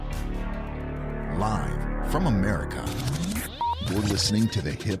Live from America, you're listening to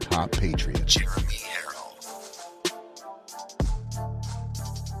the Hip Hop Patriot, Jeremy Harrell.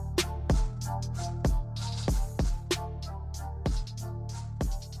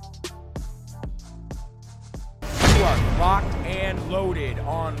 You are locked and loaded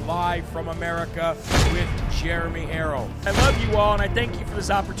on Live from America with Jeremy Harrell. I love you all, and I thank you for this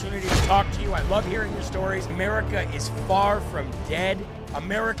opportunity to talk to you. I love hearing your stories. America is far from dead.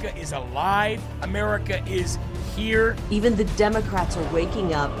 America is alive. America is here. Even the Democrats are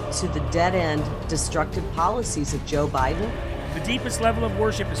waking up to the dead-end, destructive policies of Joe Biden. The deepest level of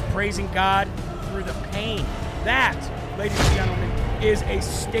worship is praising God through the pain. That, ladies and gentlemen, is a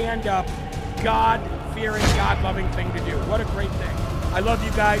stand-up, God-fearing, God-loving thing to do. What a great thing. I love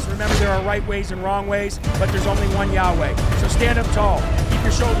you guys. Remember, there are right ways and wrong ways, but there's only one Yahweh. So stand up tall. Keep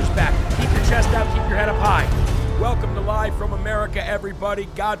your shoulders back. Keep your chest out. Keep your head up high. Welcome to Live from America, everybody.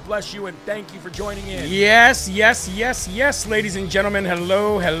 God bless you, and thank you for joining in. Yes, ladies and gentlemen.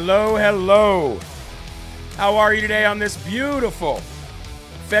 Hello. How are you today on this beautiful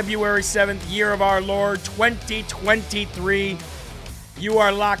February 7th, year of our Lord, 2023? You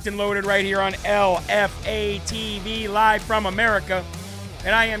are locked and loaded right here on LFA TV, Live from America.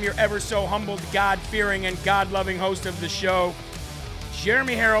 And I am your ever so humbled, God-fearing, and God-loving host of the show,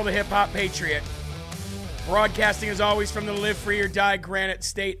 Jeremy Harrell, the Hip Hop Patriot. Broadcasting as always from the Live Free or Die Granite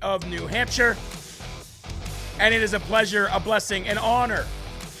State of New Hampshire. And it is a pleasure, a blessing, an honor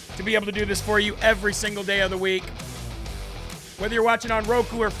to be able to do this for you every single day of the week. Whether you're watching on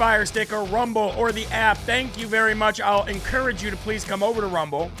Roku or Fire Stick or Rumble or the app, thank you very much. I'll encourage you to please come over to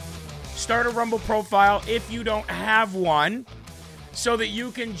Rumble. Start a Rumble profile if you don't have one, so that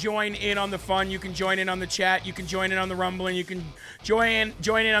you can join in on the fun. You can join in on the chat. You can join in on the rumbling. You can join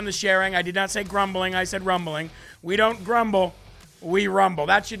in on the sharing. I did not say grumbling. I said rumbling. We don't grumble. We rumble.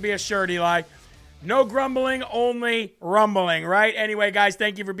 That should be a shirt, Eli. No grumbling, only rumbling, right? Anyway, guys,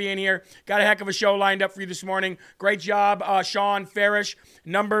 thank you for being here. Got a heck of a show lined up for you this morning. Great job, Sean Farish.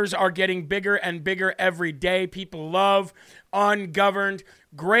 Numbers are getting bigger and bigger every day. People love Ungoverned.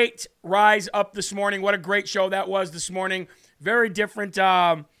 Great rise up this morning. What a great show that was this morning. Very different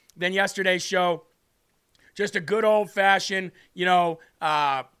than yesterday's show. Just a good old-fashioned,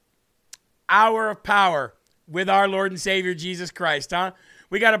 hour of power with our Lord and Savior, Jesus Christ, huh?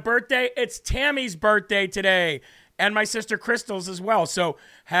 We got a birthday. It's Tammy's birthday today, and my sister Crystal's as well. So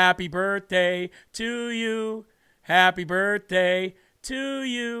happy birthday to you. Happy birthday to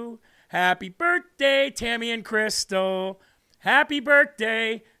you. Happy birthday, Tammy and Crystal. Happy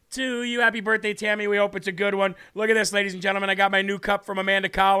birthday to you. Happy birthday, Tammy. We hope it's a good one. Look at this, ladies and gentlemen. I got my new cup from Amanda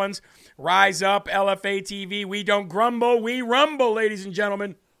Collins. Rise up, LFA TV. We don't grumble, we rumble, ladies and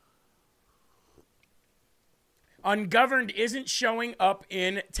gentlemen. Ungoverned isn't showing up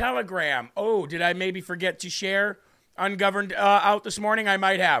in Telegram. Oh, did I maybe forget to share Ungoverned out this morning? I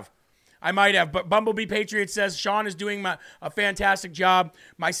might have. But Bumblebee Patriot says Sean is doing a fantastic job.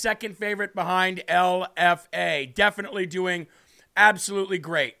 My second favorite behind LFA. Definitely doing absolutely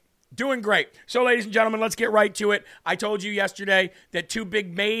great. Doing great. So, ladies and gentlemen, let's get right to it. I told you yesterday that two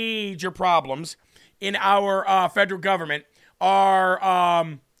big major problems in our federal government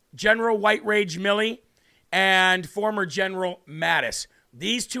are General White Rage Milley and former General Mattis.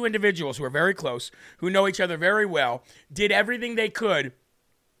 These two individuals who are very close, who know each other very well, did everything they could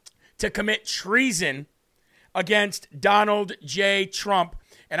to commit treason against Donald J. Trump.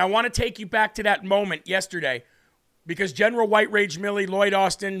 And I want to take you back to that moment yesterday, because General White Rage Milley, Lloyd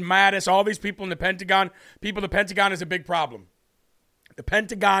Austin, Mattis, all these people in the Pentagon is a big problem. The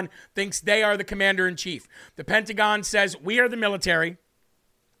Pentagon thinks they are the commander-in-chief. The Pentagon says, we are the military.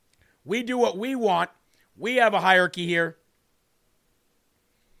 We do what we want. We have a hierarchy here,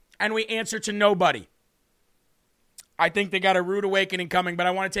 and we answer to nobody. I think they got a rude awakening coming, but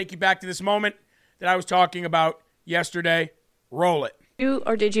I want to take you back to this moment that I was talking about yesterday. Roll it. You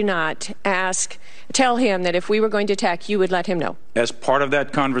or did you not tell him that if we were going to attack, you would let him know? As part of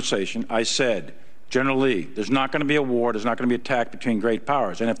that conversation, I said, General Lee, there's not going to be a war, there's not going to be an attack between great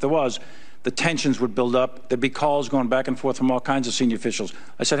powers. And if there was, the tensions would build up. There'd be calls going back and forth from all kinds of senior officials.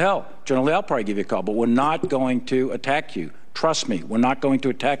 I said, hell, General Lee, I'll probably give you a call, but we're not going to attack you. Trust me, we're not going to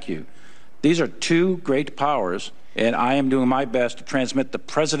attack you. These are two great powers, and I am doing my best to transmit the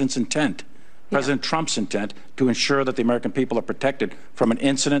president's intent, President Trump's intent, to ensure that the American people are protected from an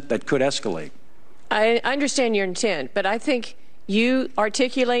incident that could escalate. I understand your intent, but I think you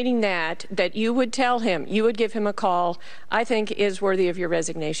articulating that you would tell him, you would give him a call, I think is worthy of your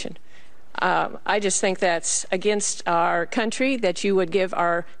resignation. I just think that's against our country, that you would give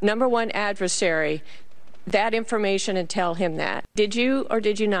our number one adversary that information and tell him that. Did you or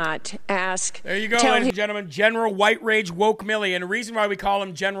did you not ask? There you go, ladies and gentlemen. General White Rage Woke Milley. And the reason why we call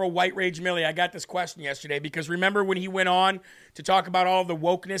him General White Rage Milley, I got this question yesterday because remember when he went on to talk about all of the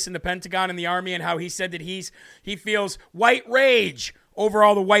wokeness in the Pentagon and the Army and how he said that he feels white rage over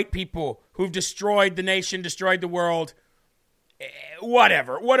all the white people who've destroyed the nation, destroyed the world.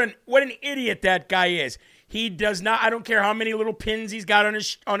 Whatever. What an idiot that guy is. He does not, I don't care how many little pins he's got on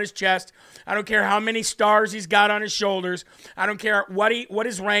his chest. I don't care how many stars he's got on his shoulders. I don't care what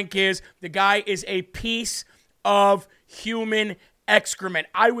his rank is. The guy is a piece of human excrement.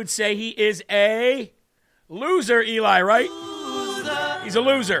 I would say he is a loser, Eli, right? Loser. He's a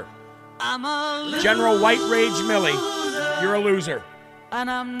loser. I'm a loser. General White Rage Milley, you're a loser. And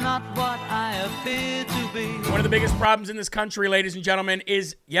I'm not what I appear to be. One of the biggest problems in this country, ladies and gentlemen,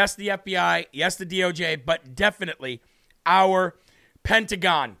 is, yes, the FBI, yes, the DOJ, but definitely our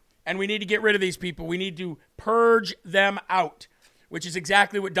Pentagon. And we need to get rid of these people. We need to purge them out, which is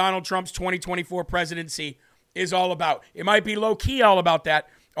exactly what Donald Trump's 2024 presidency is all about. It might be low-key all about that.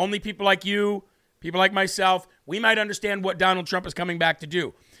 Only people like you, people like myself, we might understand what Donald Trump is coming back to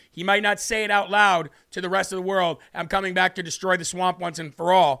do. He might not say it out loud to the rest of the world, I'm coming back to destroy the swamp once and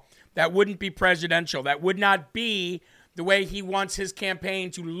for all. That wouldn't be presidential. That would not be the way he wants his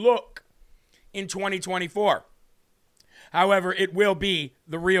campaign to look in 2024. However, it will be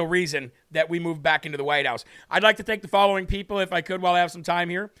the real reason that we move back into the White House. I'd like to thank the following people, if I could, while I have some time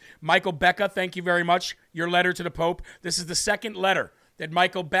here. Michael Becca, thank you very much. Your letter to the Pope. This is the second letter that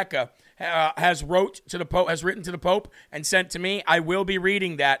Michael Becca has written to the Pope and sent to me. I will be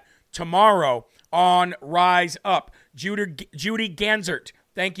reading that tomorrow on Rise Up. Judy Ganzert,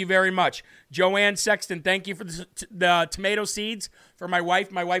 thank you very much. Joanne Sexton, thank you for the tomato seeds for my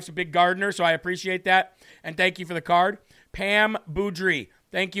wife. My wife's a big gardener, so I appreciate that. And thank you for the card. Pam Boudry,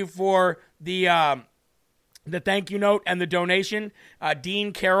 thank you for the thank you note and the donation.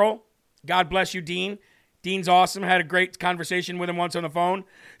 Dean Carroll, God bless you, Dean. Dean's awesome. Had a great conversation with him once on the phone.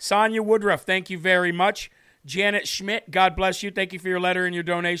 Sonia Woodruff, thank you very much. Janet Schmidt, God bless you. Thank you for your letter and your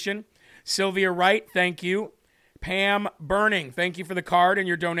donation. Sylvia Wright, thank you. Pam Burning, thank you for the card and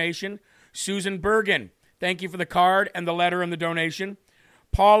your donation. Susan Bergen, thank you for the card and the letter and the donation.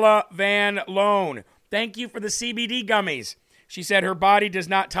 Paula Van Loan, thank you for the CBD gummies. She said her body does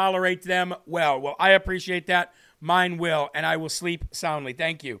not tolerate them well. Well, I appreciate that. Mine will, and I will sleep soundly.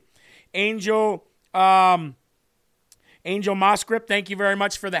 Thank you. Angel Moscrip, thank you very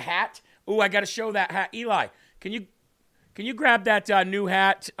much for the hat. Ooh, I got to show that hat. Eli, can you grab that new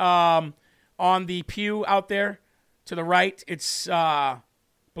hat on the pew out there to the right? It's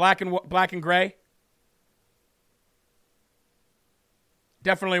black and gray.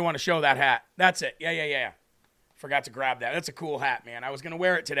 Definitely want to show that hat. That's it. Yeah. Forgot to grab that. That's a cool hat, man. I was going to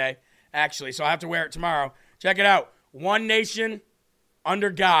wear it today, actually, so I have to wear it tomorrow. Check it out. One nation under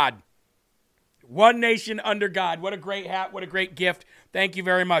God. One nation under God. What a great hat. What a great gift. Thank you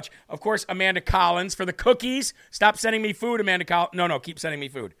very much. Of course, Amanda Collins for the cookies. Stop sending me food, Amanda Collins. No, keep sending me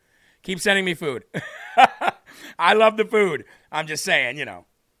food. Keep sending me food. I love the food. I'm just saying, you know.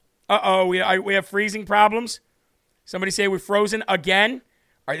 Uh-oh, we have freezing problems. Somebody say we're frozen again.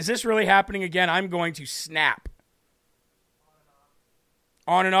 All right, is this really happening again? I'm going to snap.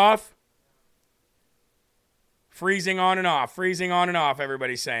 On and off? Freezing on and off. Freezing on and off,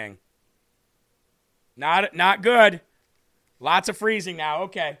 everybody's saying. Not good. Lots of freezing now.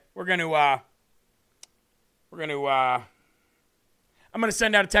 Okay. I'm going to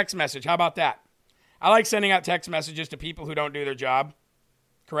send out a text message. How about that? I like sending out text messages to people who don't do their job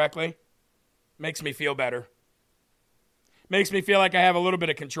correctly. Makes me feel better. Makes me feel like I have a little bit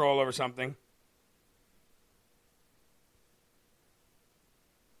of control over something.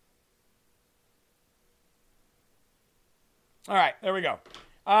 All right, there we go.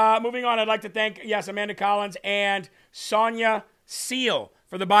 Moving on, I'd like to thank, Amanda Collins and Sonia Seal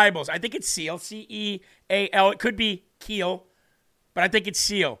for the Bibles. I think it's Seal, C-E-A-L. It could be Keel, but I think it's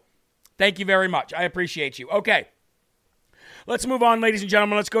Seal. Thank you very much. I appreciate you. Okay, let's move on, ladies and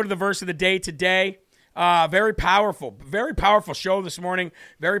gentlemen. Let's go to the verse of the day today. Very powerful show this morning.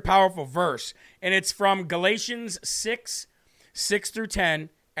 Very powerful verse. And it's from Galatians 6 through 10.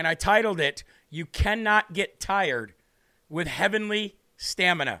 And I titled it, You Cannot Get Tired with Heavenly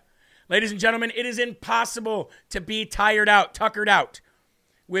Stamina. Ladies and gentlemen, it is impossible to be tired out, tuckered out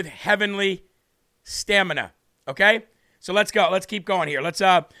with heavenly stamina. Okay? So let's go. Let's keep going here. Let's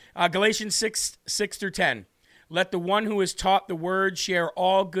Galatians 6 through 10. Let the one who is taught the word share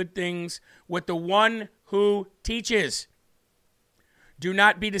all good things with the one who teaches. Do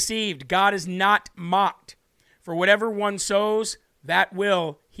not be deceived. God is not mocked. For whatever one sows, that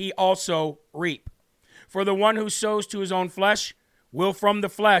will he also reap. For the one who sows to his own flesh will from the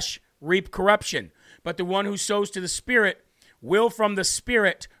flesh reap corruption, but the one who sows to the Spirit will from the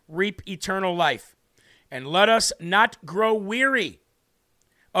Spirit reap eternal life. And let us not grow weary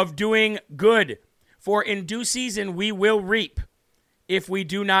of doing good, for in due season we will reap if we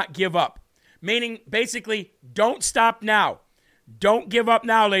do not give up. Meaning, basically, don't stop now. Don't give up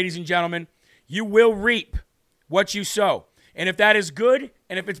now, ladies and gentlemen. You will reap what you sow. And if that is good,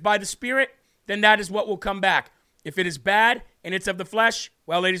 and if it's by the Spirit, then that is what will come back. If it is bad, and it's of the flesh,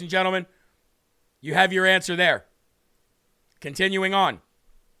 well, ladies and gentlemen, you have your answer there. Continuing on.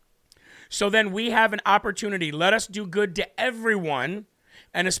 So then we have an opportunity. Let us do good to everyone,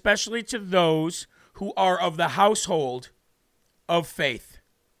 and especially to those who are of the household of faith.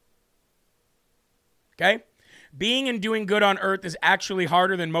 Okay? Being and doing good on earth is actually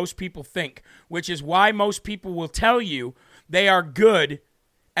harder than most people think, which is why most people will tell you they are good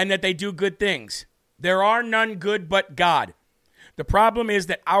and that they do good things. There are none good but God. The problem is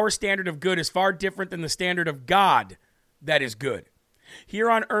that our standard of good is far different than the standard of God that is good. Here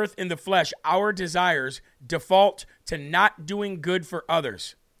on earth in the flesh, our desires default to not doing good for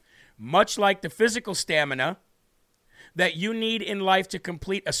others. Much like the physical stamina that you need in life to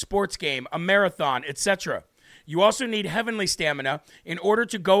complete a sports game, a marathon, etc. You also need heavenly stamina in order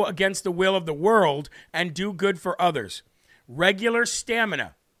to go against the will of the world and do good for others. Regular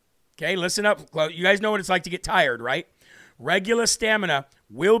stamina. Okay, listen up. You guys know what it's like to get tired, right? Regular stamina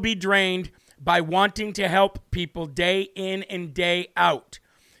will be drained by wanting to help people day in and day out.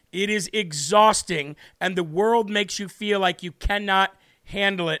 It is exhausting, and the world makes you feel like you cannot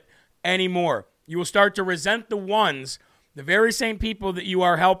handle it anymore. You will start to resent the very same people that you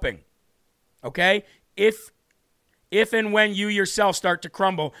are helping. Okay? If and when you yourself start to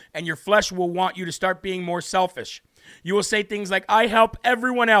crumble, and your flesh will want you to start being more selfish. You will say things like, I help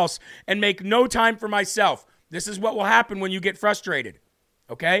everyone else and make no time for myself. This is what will happen when you get frustrated.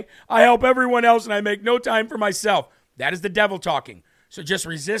 Okay? I help everyone else and I make no time for myself. That is the devil talking. So just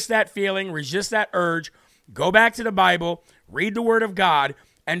resist that feeling, resist that urge, go back to the Bible, read the Word of God,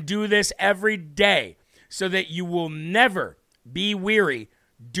 and do this every day so that you will never be weary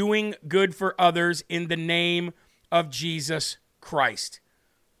doing good for others in the name of Jesus Christ.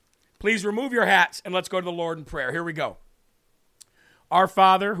 Please remove your hats and let's go to the Lord in prayer. Here we go. Our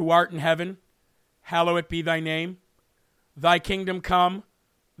Father, who art in heaven, hallowed be thy name. Thy kingdom come,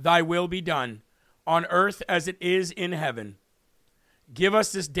 thy will be done, on earth as it is in heaven. Give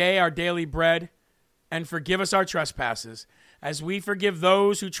us this day our daily bread, and forgive us our trespasses, as we forgive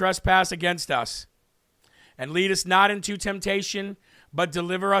those who trespass against us. And lead us not into temptation, but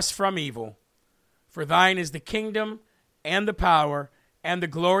deliver us from evil. For thine is the kingdom, and the power, and the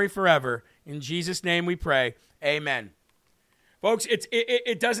glory forever. In Jesus' name we pray. Amen. Folks,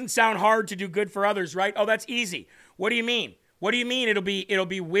 it doesn't sound hard to do good for others, right? Oh, that's easy. What do you mean? What do you mean it'll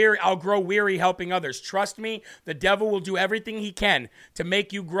be weary? I'll grow weary helping others. Trust me, the devil will do everything he can to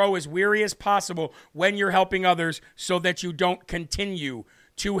make you grow as weary as possible when you're helping others so that you don't continue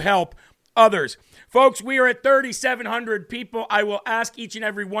to help others. Folks, we are at 3,700 people. I will ask each and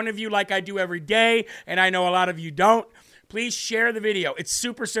every one of you, like I do every day, and I know a lot of you don't, please share the video. It's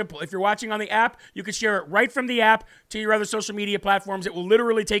super simple. If you're watching on the app, you can share it right from the app to your other social media platforms. It will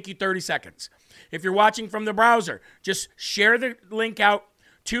literally take you 30 seconds. If you're watching from the browser, just share the link out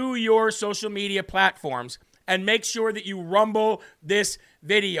to your social media platforms and make sure that you rumble this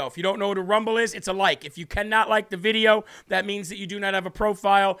video. If you don't know what a rumble is, it's a like. If you cannot like the video, that means that you do not have a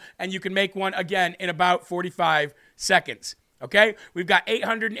profile, and you can make one again in about 45 seconds. Okay? We've got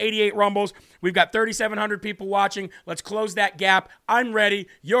 888 rumbles. We've got 3,700 people watching. Let's close that gap. I'm ready.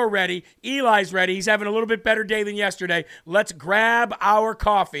 You're ready. Eli's ready. He's having a little bit better day than yesterday. Let's grab our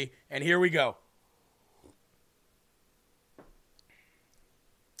coffee, and here we go.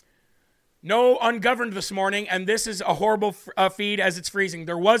 No ungoverned this morning, and this is a horrible feed as it's freezing.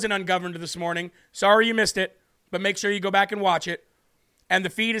 There was an ungoverned this morning. Sorry you missed it, but make sure you go back and watch it. And the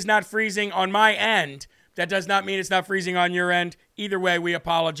feed is not freezing on my end. That does not mean it's not freezing on your end. Either way, we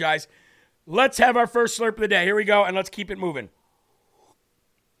apologize. Let's have our first slurp of the day. Here we go, and let's keep it moving.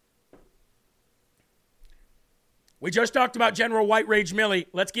 We just talked about General White Rage Milley.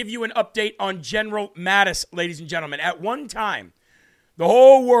 Let's give you an update on General Mattis, ladies and gentlemen. At one time, the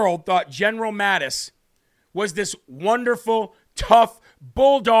whole world thought General Mattis was this wonderful, tough,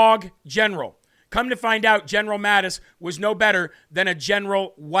 bulldog general. Come to find out, General Mattis was no better than a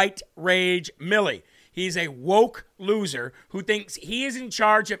General White Rage Milley. He's a woke loser who thinks he is in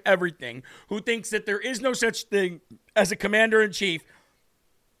charge of everything, who thinks that there is no such thing as a commander-in-chief,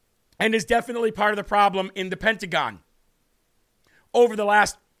 and is definitely part of the problem in the Pentagon over the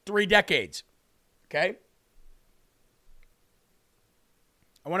last 3 decades. Okay?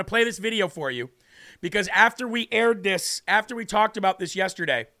 I want to play this video for you because after we aired this, after we talked about this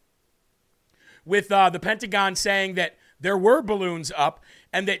yesterday, with the Pentagon saying that there were balloons up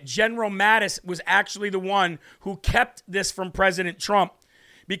and that General Mattis was actually the one who kept this from President Trump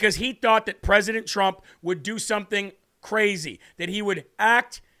because he thought that President Trump would do something crazy, that he would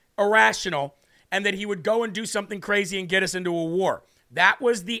act irrational, and that he would go and do something crazy and get us into a war. That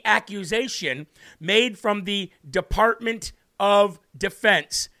was the accusation made from the Department of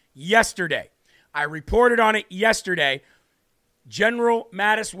Defense yesterday. I reported on it yesterday. General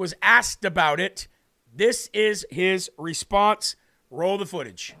Mattis was asked about it. This is his response. Roll the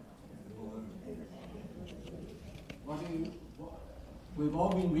footage. We've all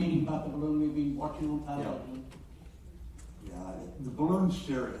been reading about the balloon. We've been watching on television. Yeah, the balloon's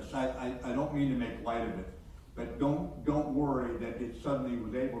serious. I don't mean to make light of it, but don't worry that it suddenly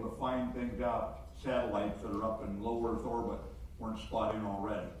was able to find things out. Satellites that are up in low Earth orbit weren't spotting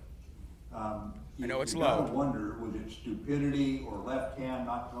already. I know it's you low. gotta wonder, was it stupidity or left hand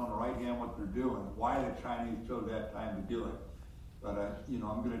not telling the right hand what they're doing? Why the Chinese chose that time to do it? But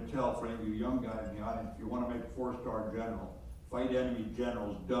I'm going to tell for any of you young guys in the audience, if you want to make a 4-star general, fight enemy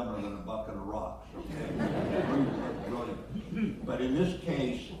generals dumber than a bucket of rocks. Okay? Brilliant. But in this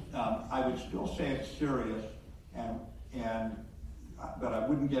case, I would still say it's serious, but I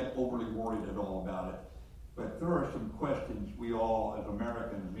wouldn't get overly worried at all about it. But there are some questions we all, as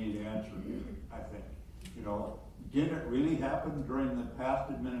Americans, need answered, I think. Did it really happen during the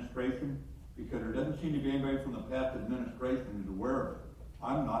past administration? Because there doesn't seem to be anybody from the past administration who's aware of it.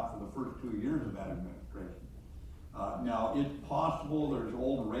 I'm not for the first 2 years of that administration. Now, it's possible there's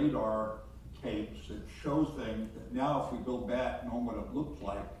old radar tapes that show things that now if we go back, knowing what it looks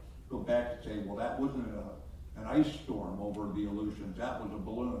like, go back and say, well, that wasn't an ice storm over the Aleutians, that was a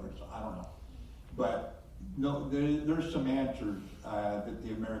balloon, or so, I don't know. But no, there's some answers that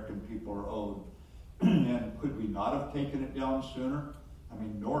the American people are owed. And could we not have taken it down sooner? I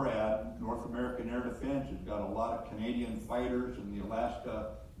mean, NORAD, North American Air Defense, has got a lot of Canadian fighters and the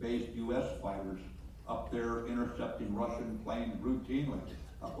Alaska-based U.S. fighters up there intercepting Russian planes routinely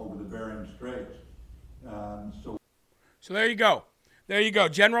up over the Bering Straits. So there you go. There you go.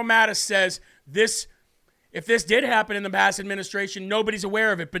 General Mattis says if this did happen in the past administration, nobody's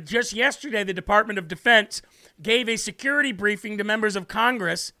aware of it. But just yesterday, the Department of Defense gave a security briefing to members of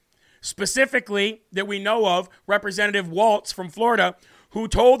Congress, specifically that we know of, Representative Waltz from Florida, who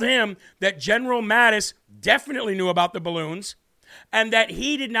told him that General Mattis definitely knew about the balloons and that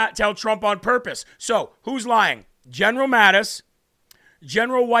he did not tell Trump on purpose. So who's lying? General Mattis,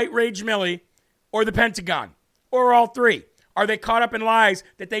 General White Rage Milley, or the Pentagon? Or all three? Are they caught up in lies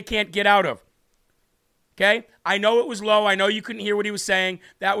that they can't get out of? Okay? I know it was low. I know you couldn't hear what he was saying.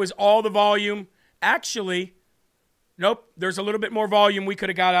 That was all the volume. Actually, nope, there's a little bit more volume we could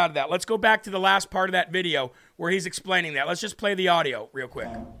have got out of that. Let's go back to the last part of that video where he's explaining that. Let's just play the audio real quick.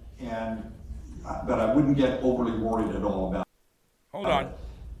 But I wouldn't get overly worried at all about it. Hold on.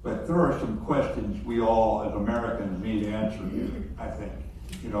 But there are some questions we all, as Americans, need answered, I think.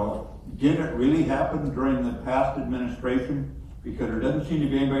 Did it really happen during the past administration? Because there doesn't seem to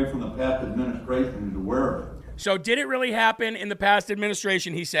be anybody from the past administration who's aware of it. So did it really happen in the past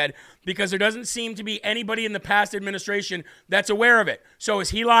administration, he said, because there doesn't seem to be anybody in the past administration that's aware of it. So is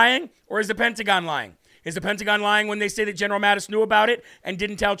he lying or is the Pentagon lying? Is the Pentagon lying when they say that General Mattis knew about it and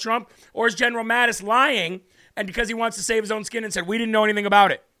didn't tell Trump? Or is General Mattis lying and because he wants to save his own skin and said, we didn't know anything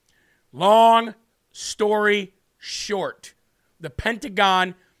about it? Long story short, the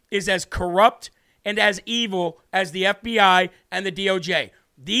Pentagon is as corrupt and as evil as the FBI and the DOJ.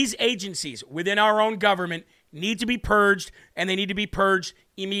 These agencies within our own government need to be purged, and they need to be purged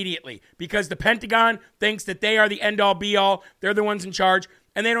immediately because the Pentagon thinks that they are the end-all, be-all. They're the ones in charge,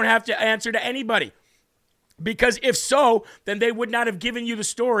 and they don't have to answer to anybody. Because if so, then they would not have given you the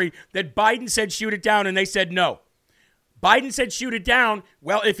story that Biden said shoot it down, and they said no. Biden said shoot it down.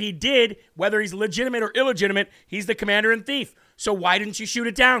 Well, if he did, whether he's legitimate or illegitimate, he's the commander in chief. So why didn't you shoot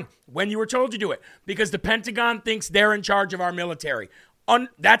it down when you were told to do it? Because the Pentagon thinks they're in charge of our military.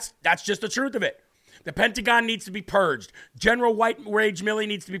 That's just the truth of it. The Pentagon needs to be purged. General White Rage Milley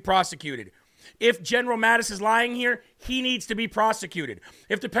needs to be prosecuted. If General Mattis is lying here, he needs to be prosecuted.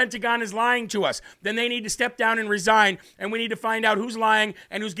 If the Pentagon is lying to us, then they need to step down and resign, and we need to find out who's lying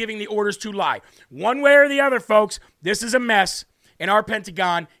and who's giving the orders to lie. One way or the other, folks, this is a mess, and our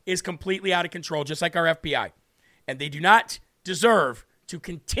Pentagon is completely out of control, just like our FBI. And they do not deserve to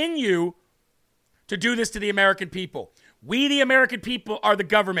continue to do this to the American people. We, the American people, are the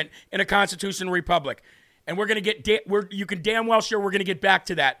government in a constitutional republic. And we're going to you can damn well sure we're going to get back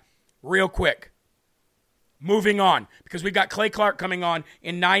to that real quick. Moving on, because we've got Clay Clark coming on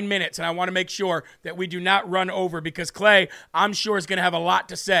in 9 minutes, and I want to make sure that we do not run over, because Clay, I'm sure, is going to have a lot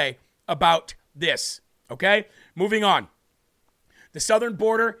to say about this, okay? Moving on. The southern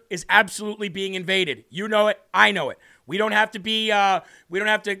border is absolutely being invaded. You know it. I know it. We don't have to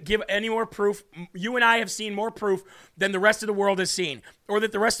give any more proof. You and I have seen more proof than the rest of the world has seen, or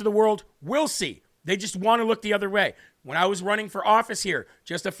that the rest of the world will see. They just want to look the other way. When I was running for office here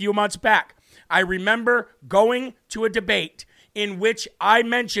just a few months back, I remember going to a debate in which I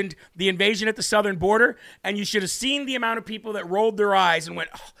mentioned the invasion at the southern border, and you should have seen the amount of people that rolled their eyes and went,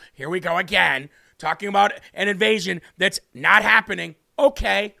 oh, here we go again, talking about an invasion that's not happening.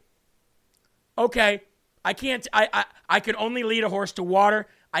 Okay. I can only lead a horse to water.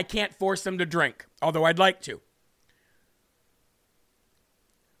 I can't force them to drink, although I'd like to.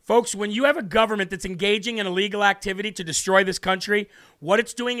 Folks, when you have a government that's engaging in illegal activity to destroy this country, what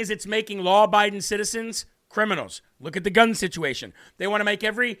it's doing is it's making law-abiding citizens criminals. Look at the gun situation. They want to make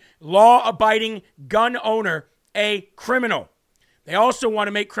every law-abiding gun owner a criminal. They also want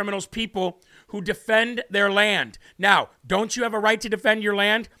to make criminals people who defend their land. Now, don't you have a right to defend your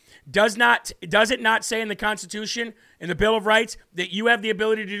land? Does it not say in the Constitution, in the Bill of Rights, that you have the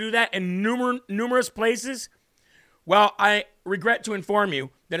ability to do that in numerous places? Well, I regret to inform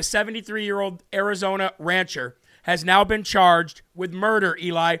you that a 73-year-old Arizona rancher has now been charged with murder,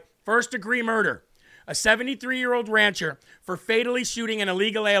 Eli, first-degree murder. A 73-year-old rancher for fatally shooting an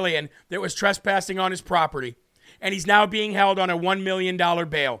illegal alien that was trespassing on his property, and he's now being held on a $1 million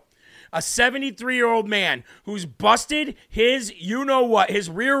bail. A 73-year-old man who's busted his you-know-what, his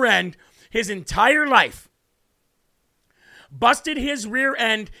rear end, his entire life. Busted his rear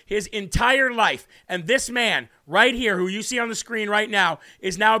end his entire life. And this man right here, who you see on the screen right now,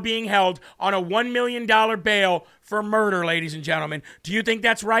 is now being held on a $1 million bail for murder, ladies and gentlemen. Do you think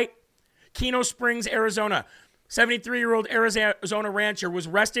that's right? Keno Springs, Arizona. 73-year-old Arizona rancher was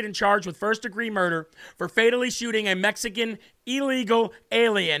arrested and charged with first-degree murder for fatally shooting a Mexican illegal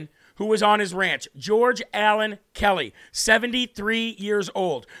alien who was on his ranch. George Allen Kelly, 73 years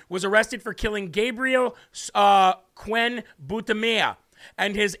old, was arrested for killing Gabriel Quen Butamea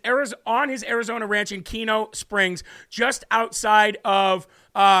and on his Arizona ranch in Keno Springs, just outside of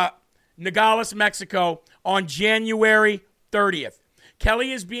Nogales, Mexico, on January 30th.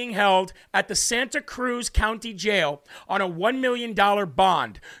 Kelly is being held at the Santa Cruz County Jail on a $1 million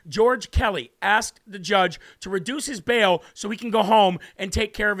bond. George Kelly asked the judge to reduce his bail so he can go home and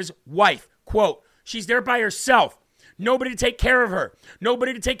take care of his wife. Quote, she's there by herself. Nobody to take care of her.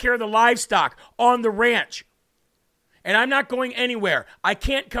 Nobody to take care of the livestock on the ranch. And I'm not going anywhere. I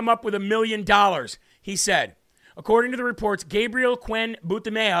can't come up with $1 million, he said. According to the reports, Gabriel Quen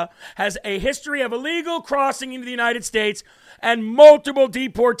Butamea has a history of illegal crossing into the United States and multiple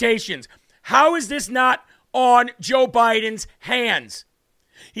deportations. How is this not on Joe Biden's hands?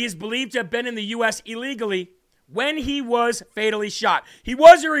 He is believed to have been in the U.S. illegally when he was fatally shot. He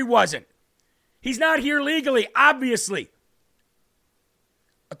was or he wasn't? He's not here legally, obviously.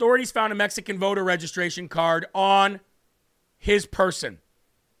 Authorities found a Mexican voter registration card on his person.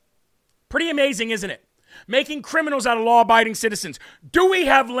 Pretty amazing, isn't it? Making criminals out of law-abiding citizens. Do we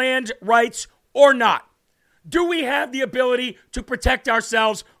have land rights or not? Do we have the ability to protect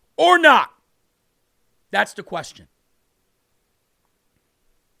ourselves or not? That's the question.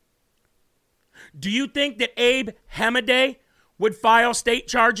 Do you think that Abe Hammadeh would file state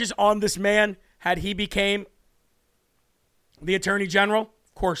charges on this man had he became the Attorney General?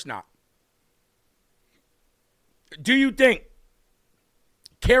 Of course not. Do you think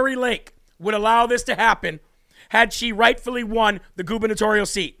Carrie Lake would allow this to happen had she rightfully won the gubernatorial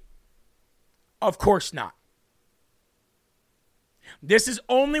seat? Of course not. This is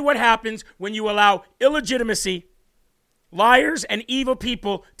only what happens when you allow illegitimacy, liars, and evil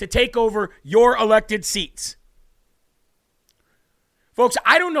people to take over your elected seats. Folks,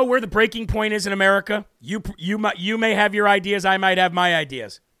 I don't know where the breaking point is in America. You may have your ideas. I might have my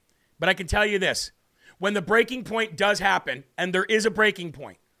ideas. But I can tell you this. When the breaking point does happen, and there is a breaking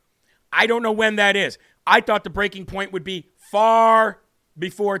point, I don't know when that is. I thought the breaking point would be far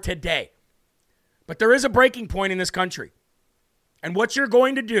before today. But there is a breaking point in this country. And what you're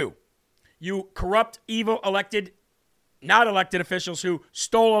going to do, you corrupt, evil, not elected officials who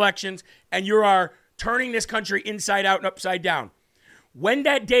stole elections, and you are turning this country inside out and upside down. When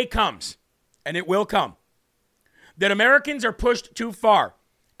that day comes, and it will come, that Americans are pushed too far,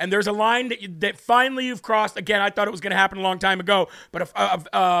 and there's a line that finally you've crossed. Again, I thought it was going to happen a long time ago, but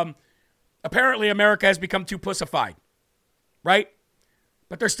apparently America has become too pussified, right?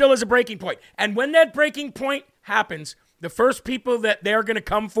 But there still is a breaking point. And when that breaking point happens, the first people that they're going to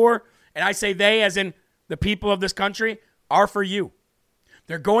come for, and I say they as in the people of this country, are for you.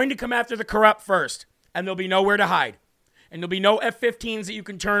 They're going to come after the corrupt first, and there'll be nowhere to hide. And there'll be no F-15s that you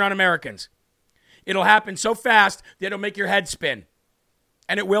can turn on Americans. It'll happen so fast that it'll make your head spin.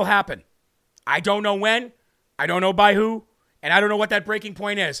 And it will happen. I don't know when, I don't know by who, and I don't know what that breaking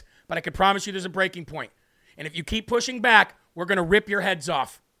point is, but I can promise you there's a breaking point. And if you keep pushing back, we're going to rip your heads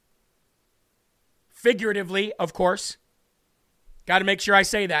off. Figuratively, of course. Got to make sure I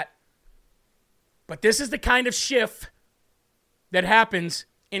say that. But this is the kind of shift that happens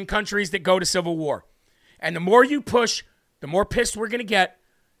in countries that go to civil war. And the more you push, the more pissed we're going to get.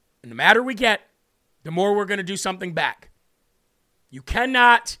 And the madder we get, the more we're going to do something back. You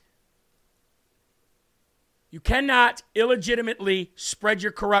cannot illegitimately spread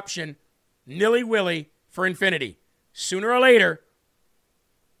your corruption nilly-willy for infinity. Sooner or later,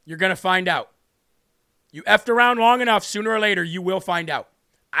 you're going to find out. You effed around long enough, sooner or later, you will find out.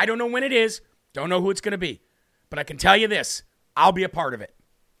 I don't know when it is. Don't know who it's going to be. But I can tell you this. I'll be a part of it.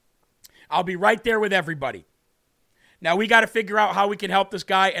 I'll be right there with everybody. Now, we got to figure out how we can help this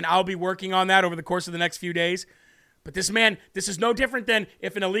guy, and I'll be working on that over the course of the next few days. But this man, this is no different than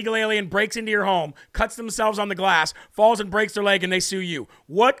if an illegal alien breaks into your home, cuts themselves on the glass, falls and breaks their leg, and they sue you.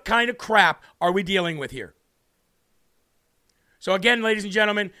 What kind of crap are we dealing with here? So again, ladies and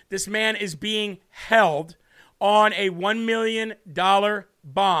gentlemen, this man is being held on a $1 million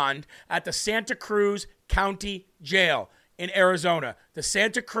bond at the Santa Cruz County Jail in Arizona. The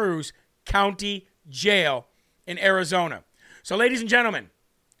Santa Cruz County Jail in Arizona. So ladies and gentlemen,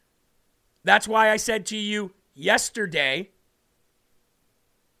 that's why I said to you yesterday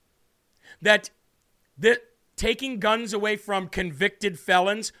that taking guns away from convicted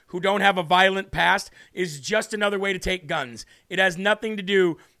felons who don't have a violent past is just another way to take guns. It has nothing to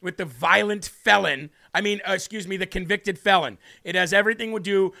do with the violent felon. The convicted felon. It has everything to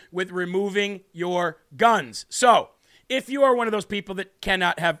do with removing your guns. So, if you are one of those people that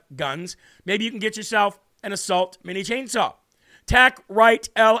cannot have guns, maybe you can get yourself an assault mini chainsaw.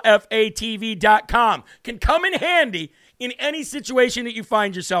 TacRightLFATV.com can come in handy in any situation that you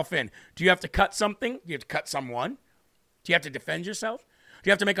find yourself in. Do you have to cut something? Do you have to cut someone? Do you have to defend yourself? Do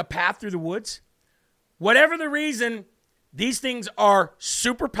you have to make a path through the woods? Whatever the reason, these things are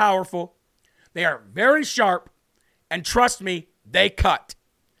super powerful. They are very sharp. And trust me, they cut.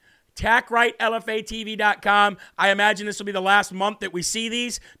 TacRightLFATV.com. I imagine this will be the last month that we see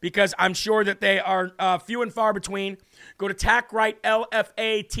these because I'm sure that they are few and far between. Go to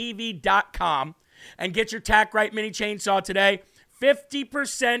TacRightLFATV.com and get your Tac Right mini chainsaw today.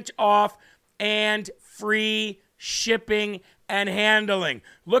 50% off and free shipping and handling.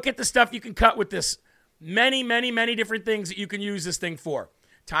 Look at the stuff you can cut with this. Many, many, many different things that you can use this thing for.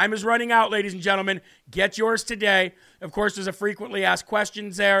 Time is running out, ladies and gentlemen. Get yours today. Of course, there's a frequently asked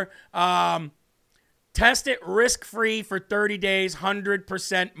questions there. Test it risk-free for 30 days,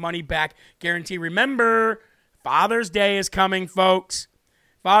 100% money back guarantee. Remember, Father's Day is coming, folks.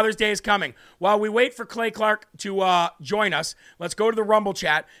 Father's Day is coming. While we wait for Clay Clark to join us, let's go to the Rumble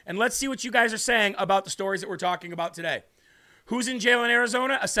chat, and let's see what you guys are saying about the stories that we're talking about today. Who's in jail in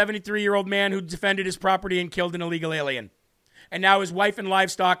Arizona? A 73-year-old man who defended his property and killed an illegal alien. And now his wife and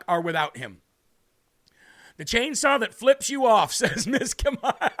livestock are without him. The chainsaw that flips you off, says Miss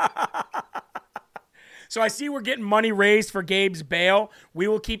Kamara. So I see we're getting money raised for Gabe's bail. We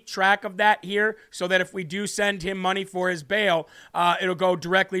will keep track of that here so that if we do send him money for his bail, it'll go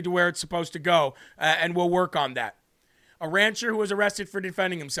directly to where it's supposed to go, and we'll work on that. A rancher who was arrested for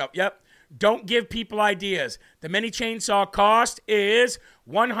defending himself. Yep. Don't give people ideas. The mini chainsaw cost is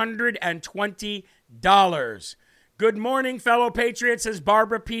 $120. Good morning, fellow patriots, says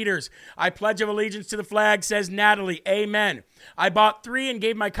Barbara Peters. I pledge of allegiance to the flag, says Natalie. Amen. I bought 3 and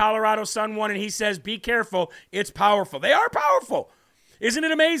gave my Colorado son 1, and he says, be careful. It's powerful. They are powerful. Isn't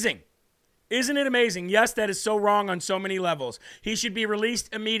it amazing? Isn't it amazing? Yes, that is so wrong on so many levels. He should be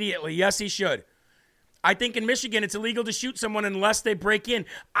released immediately. Yes, he should. I think in Michigan, it's illegal to shoot someone unless they break in.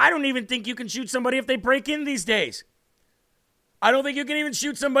 I don't even think you can shoot somebody if they break in these days. I don't think you can even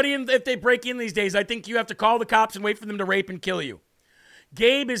shoot somebody if they break in these days. I think you have to call the cops and wait for them to rape and kill you.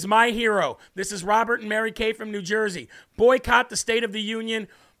 Gabe is my hero. This is Robert and Mary Kay from New Jersey. Boycott the State of the Union.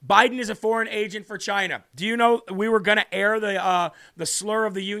 Biden is a foreign agent for China. Do you know we were going to air the slur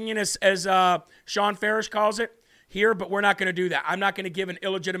of the union as Sean Farish calls it here, but we're not going to do that. I'm not going to give an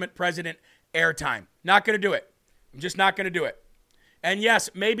illegitimate president airtime. Not going to do it. I'm just not going to do it. And yes,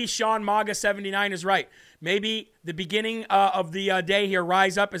 maybe Sean MAGA 79 is right. Maybe the beginning of the day here,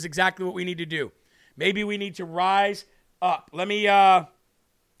 rise up, is exactly what we need to do. Maybe we need to rise up. Let me,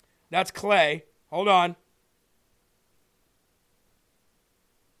 that's Clay. Hold on.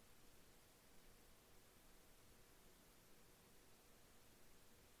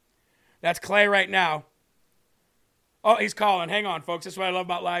 That's Clay right now. Oh, he's calling. Hang on, folks. That's what I love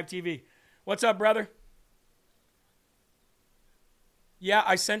about live TV. What's up, brother? Yeah,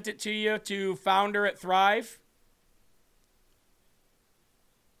 I sent it to you to founder at Thrive.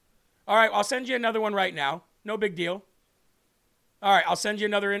 All right, I'll send you another one right now. No big deal. All right, I'll send you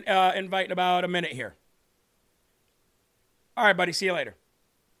another invite in about a minute here. All right, buddy. See you later.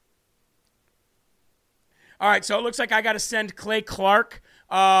 All right, so it looks like I got to send Clay Clark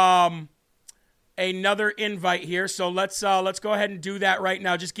another invite here. So let's go ahead and do that right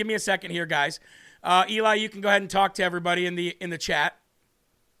now. Just give me a second here, guys. Eli, you can go ahead and talk to everybody in the chat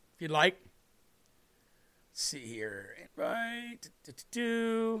if you'd like. Let's see here. Invite.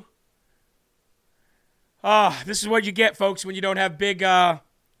 This is what you get, folks, when you don't have big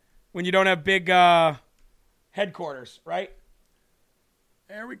headquarters, right?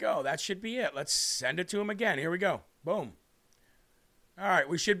 There we go. That should be it. Let's send it to him again. Here we go. Boom. All right,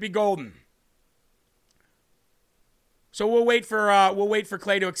 we should be golden. So we'll wait for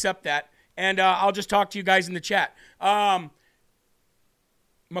Clay to accept that, and I'll just talk to you guys in the chat.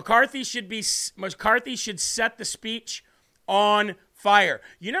 McCarthy should set the speech on fire.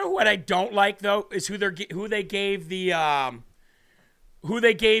 You know what I don't like though is who they gave the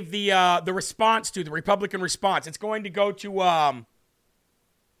response to, the Republican response. It's going to go to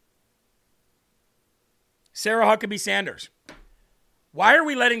Sarah Huckabee Sanders. Why are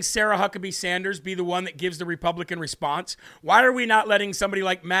we letting Sarah Huckabee Sanders be the one that gives the Republican response? Why are we not letting somebody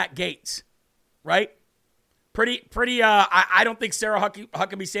like Matt Gaetz, right? I don't think Sarah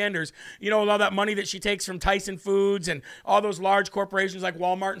Huckabee Sanders, all that money that she takes from Tyson Foods and all those large corporations like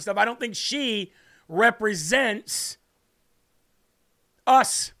Walmart and stuff, I don't think she represents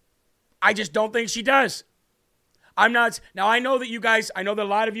us. I just don't think she does. Now I know that a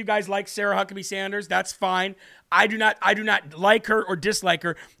lot of you guys like Sarah Huckabee Sanders. That's fine. I do not like her or dislike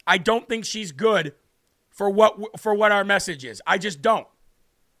her. I don't think she's good for what our message is. I just don't.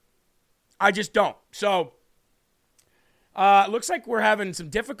 So, it looks like we're having some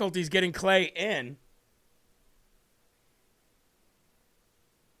difficulties getting Clay in.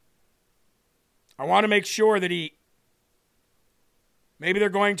 I want to make sure that maybe they're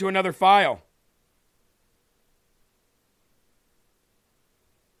going to another file.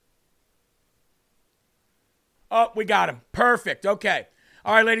 Oh, we got him. Perfect. Okay.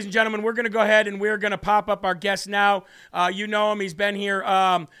 All right, ladies and gentlemen, we're going to go ahead and we're going to pop up our guest now. You know him; he's been here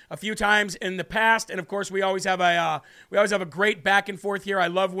a few times in the past, and of course, we always have a great back and forth here. I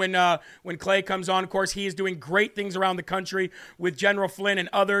love when Clay comes on. Of course, he is doing great things around the country with General Flynn and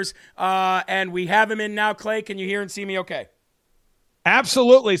others, and we have him in now. Clay, can you hear and see me? Okay.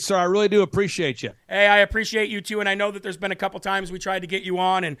 Absolutely, sir. I really do appreciate you. Hey, I appreciate you too, and I know that there's been a couple times we tried to get you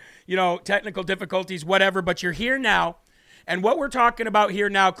on, and technical difficulties, whatever. But you're here now. And what we're talking about here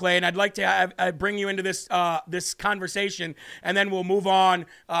now, Clay, and I'd like to bring you into this conversation, and then we'll move on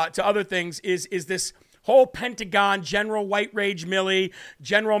to other things, is this whole Pentagon, General White Rage Milley,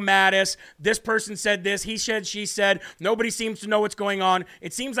 General Mattis, this person said this, he said, she said, nobody seems to know what's going on.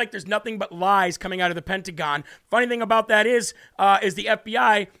 It seems like there's nothing but lies coming out of the Pentagon. Funny thing about that is the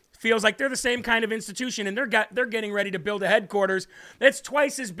FBI feels like they're the same kind of institution, and they're getting ready to build a headquarters that's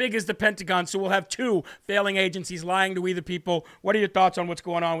twice as big as the Pentagon, so we'll have two failing agencies lying to we the people. What are your thoughts on what's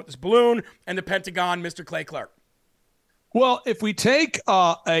going on with this balloon and the Pentagon, Mr. Clay Clark? Well, if we take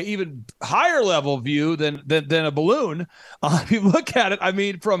an even higher level view than a balloon, if you look at it, I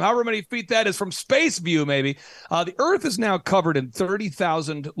mean, from however many feet that is, from space view maybe, the Earth is now covered in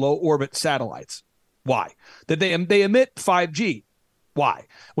 30,000 low-orbit satellites. Why? That they emit 5G. Why?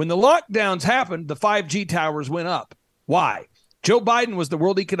 When the lockdowns happened, the 5G towers went up. Why? Joe Biden was the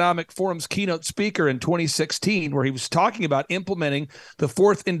World Economic Forum's keynote speaker in 2016, where he was talking about implementing the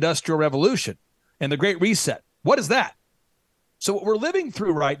fourth industrial revolution and the Great Reset. What is that? So what we're living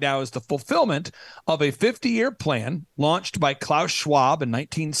through right now is the fulfillment of a 50-year plan launched by Klaus Schwab in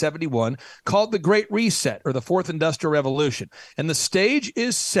 1971 called the Great Reset, or the fourth industrial revolution. And the stage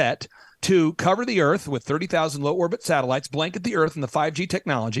is set to cover the Earth with 30,000 low-orbit satellites, blanket the Earth in the 5G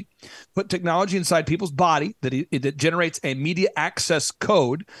technology, put technology inside people's body that generates a media access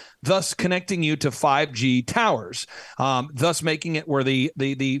code, thus connecting you to 5G towers, thus making it where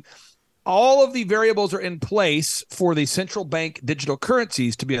all of the variables are in place for the central bank digital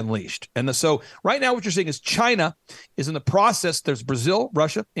currencies to be unleashed. And so right now what you're seeing is China is in the process. There's Brazil,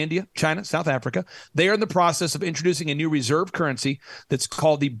 Russia, India, China, South Africa. They are in the process of introducing a new reserve currency that's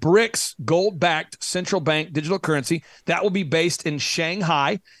called the BRICS gold-backed central bank digital currency. That will be based in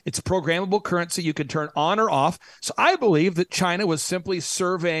Shanghai. It's a programmable currency you can turn on or off. So I believe that China was simply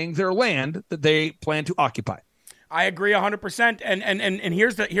surveying their land that they plan to occupy. I agree 100%. And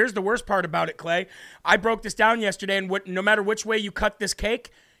here's the worst part about it, Clay. I broke this down yesterday, and no matter which way you cut this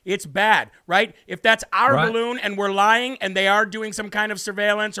cake, it's bad, right? If that's our balloon and we're lying and they are doing some kind of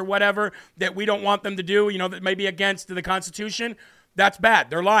surveillance or whatever that we don't want them to do, that may be against the Constitution, that's bad.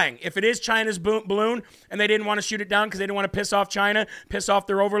 They're lying. If it is China's balloon and they didn't want to shoot it down because they didn't want to piss off China, piss off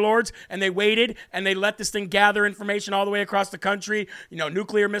their overlords, and they waited and they let this thing gather information all the way across the country,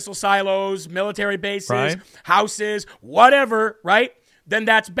 nuclear missile silos, military bases, houses, whatever, right? Then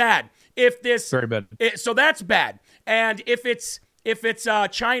that's bad. Very bad. So that's bad. And if it's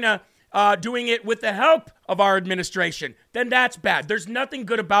China doing it with the help of our administration, then that's bad. There's nothing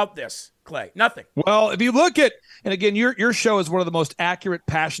good about this, Clay. Nothing. Well, if you look at, and again, your show is one of the most accurate,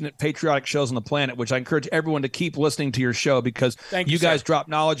 passionate, patriotic shows on the planet, which I encourage everyone to keep listening to your show because you guys drop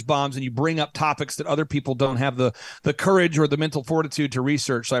knowledge bombs and you bring up topics that other people don't have the courage or the mental fortitude to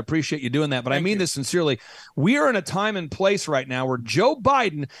research. So I appreciate you doing that. But I mean this sincerely. We are in a time and place right now where Joe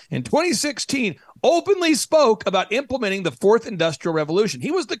Biden in 2016 openly spoke about implementing the fourth industrial revolution.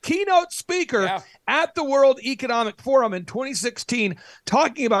 He was the keynote speaker at the World Economic Forum in 2016,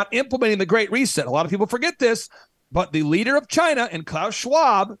 talking about implementing the Great Reset. A lot of people forget this, but the leader of China and Klaus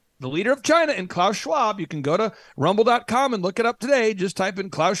Schwab, you can go to rumble.com and look it up today. Just type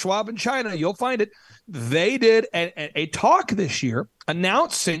in Klaus Schwab in China. You'll find it. They did a talk this year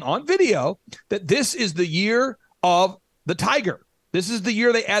announcing on video that this is the year of the tiger. This is the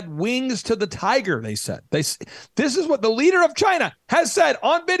year they add wings to the tiger, they said. This is what the leader of China has said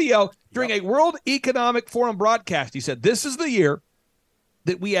on video during a World Economic Forum broadcast. He said, this is the year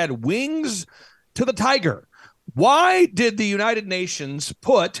that we add wings to the tiger. Why did the United Nations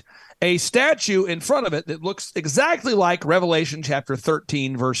put a statue in front of it that looks exactly like Revelation chapter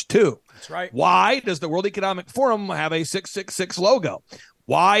 13, verse 2? That's right. Why does the World Economic Forum have a 666 logo?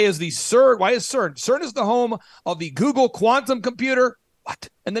 Why is CERN? CERN is the home of the Google quantum computer. What?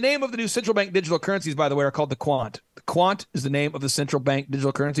 And the name of the new central bank digital currencies, by the way, are called the Quant. The Quant is the name of the central bank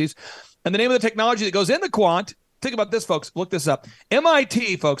digital currencies. And the name of the technology that goes in the Quant, think about this, folks. Look this up.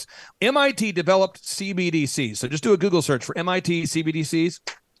 MIT developed CBDCs. So just do a Google search for MIT CBDCs.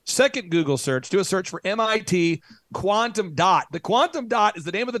 Second Google search, do a search for MIT Quantum Dot. The Quantum Dot is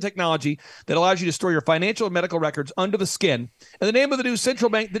the name of the technology that allows you to store your financial and medical records under the skin. And the name of the new central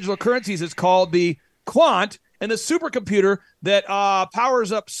bank digital currencies is called the Quant. And the supercomputer that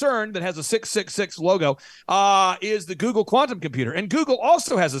powers up CERN, that has a 666 logo, is the Google quantum computer. And Google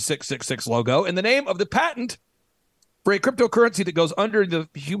also has a 666 logo. And the name of the patent for a cryptocurrency that goes under the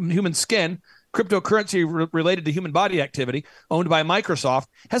human skin, cryptocurrency related to human body activity, owned by Microsoft,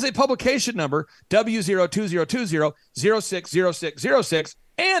 has a publication number W02020060606,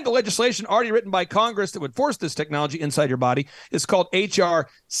 and the legislation already written by Congress that would force this technology inside your body is called HR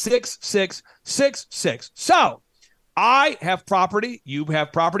 6666. So I have property. You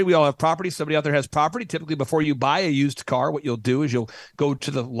have property. We all have property. Somebody out there has property. Typically, before you buy a used car, what you'll do is you'll go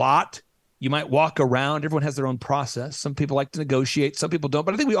to the lot. You might walk around. Everyone has their own process. Some people like to negotiate. Some people don't.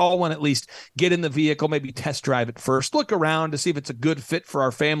 But I think we all want to at least get in the vehicle, maybe test drive it first, look around to see if it's a good fit for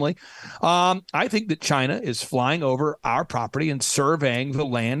our family. I think that China is flying over our property and surveying the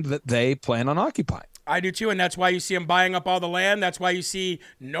land that they plan on occupying. I do too, and that's why you see them buying up all the land. That's why you see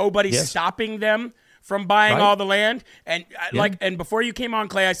nobody stopping them from buying all the land. And and before you came on,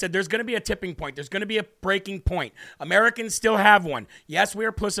 Clay, I said there's going to be a tipping point. There's going to be a breaking point. Americans still have one. Yes,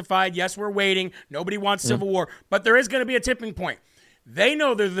 we're pussified. Yes, we're waiting. Nobody wants civil war. But there is going to be a tipping point. They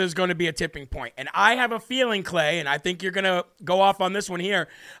know that there's going to be a tipping point. And I have a feeling, Clay, and I think you're going to go off on this one here.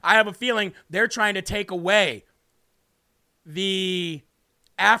 I have a feeling they're trying to take away the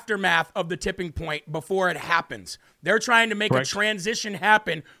aftermath of the tipping point before it happens. They're trying to make a transition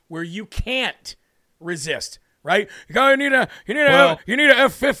happen where you can't resist, right? You need a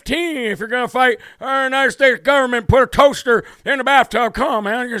F-15 if you're going to fight our United States government. Put a toaster in the bathtub. Come on,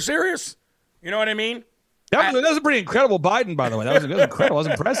 man. You're serious? You know what I mean? That was a pretty incredible Biden, by the way. That was incredible. That was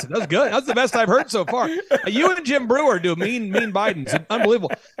impressive. That was good. That's the best I've heard so far. You and Jim Brewer do mean Bidens. It's unbelievable.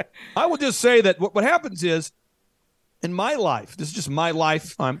 I will just say that what happens is, in my life, this is just my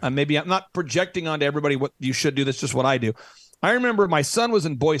life. I'm not projecting onto everybody what you should do. That's just what I do. I remember my son was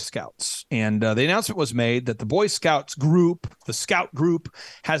in Boy Scouts, and the announcement was made that the Boy Scouts group, the Scout group,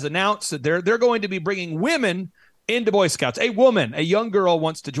 has announced that they're going to be bringing women into Boy Scouts. A young girl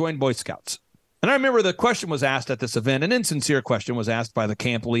wants to join Boy Scouts. And I remember the question was asked at this event, an insincere question was asked by the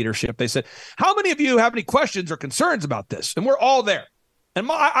camp leadership. They said, how many of you have any questions or concerns about this? And we're all there. And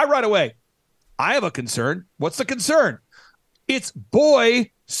I right away, I have a concern. What's the concern? It's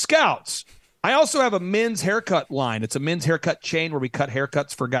Boy Scouts. I also have a men's haircut line. It's a men's haircut chain where we cut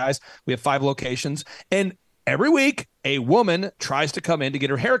haircuts for guys. We have 5 locations. And every week, a woman tries to come in to get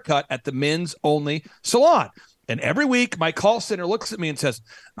her hair cut at the men's only salon. And every week, my call center looks at me and says,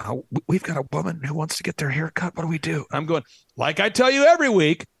 we've got a woman who wants to get their hair cut. What do we do? I'm going, like I tell you every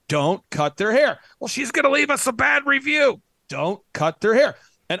week, don't cut their hair. Well, she's going to leave us a bad review. Don't cut their hair.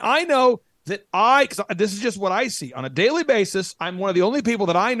 And I know that because this is just what I see on a daily basis. I'm one of the only people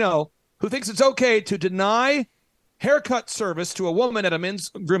that I know who thinks it's okay to deny haircut service to a woman at a men's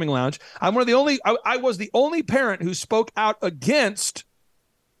grooming lounge. I'm one of the only, I was the only parent who spoke out against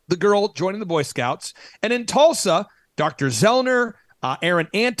the girl joining the Boy Scouts. And in Tulsa, Dr. Zellner, Aaron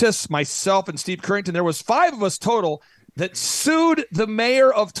Antis, myself, and Steve Currington, there was 5 of us total that sued the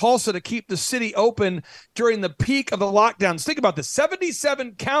mayor of Tulsa to keep the city open during the peak of the lockdowns. Think about this,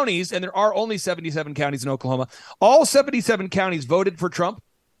 77 counties, and there are only 77 counties in Oklahoma. All 77 counties voted for Trump.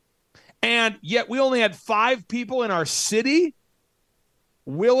 And yet we only had 5 people in our city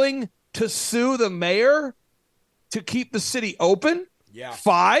willing to sue the mayor to keep the city open. Yeah.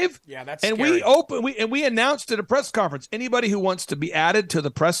 5? Yeah, that's and scary. we announced at a press conference, anybody who wants to be added to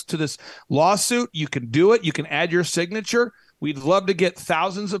this lawsuit, you can do it. You can add your signature. We'd love to get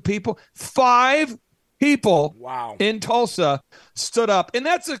thousands of people. 5 people in Tulsa stood up. And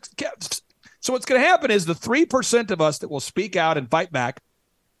so what's going to happen is the 3% of us that will speak out and fight back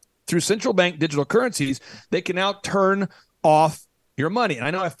through central bank digital currencies, they can now turn off your money. And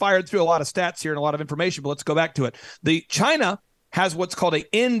I know I fired through a lot of stats here and a lot of information, but let's go back to it. China has what's called a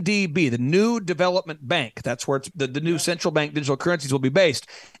NDB, the New Development Bank. That's where the new central bank digital currencies will be based.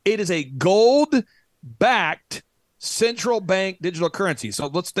 It is a gold-backed central bank digital currency. So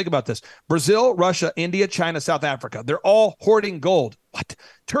let's think about this. Brazil, Russia, India, China, South Africa. They're all hoarding gold. What?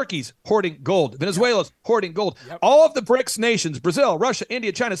 Turkey's hoarding gold. Venezuela's hoarding gold. Yep. All of the BRICS nations, Brazil, Russia,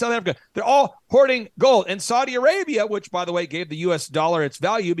 India, China, South Africa, they're all hoarding gold. And Saudi Arabia, which, by the way, gave the U.S. dollar its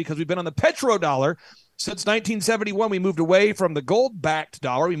value because we've been on the petrodollar since 1971, we moved away from the gold-backed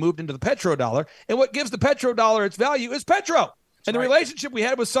dollar. We moved into the petrodollar. And what gives the petrodollar its value is petro. And the relationship we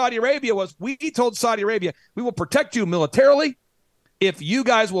had with Saudi Arabia was we told Saudi Arabia, we will protect you militarily if you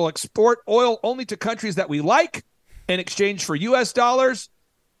guys will export oil only to countries that we like in exchange for U.S. dollars.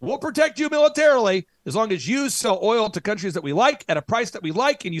 We'll protect you militarily as long as you sell oil to countries that we like at a price that we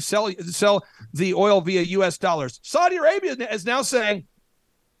like and you sell the oil via U.S. dollars. Saudi Arabia is now saying,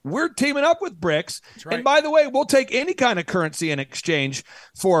 we're teaming up with BRICS. Right. And by the way, we'll take any kind of currency in exchange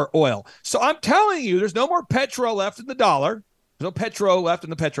for oil. So I'm telling you, there's no more petro left in the dollar. There's no petro left in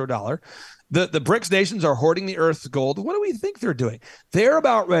the petrodollar. The BRICS nations are hoarding the earth's gold. What do we think they're doing? They're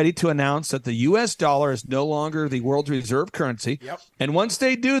about ready to announce that the U.S. dollar is no longer the world's reserve currency. Yep. And once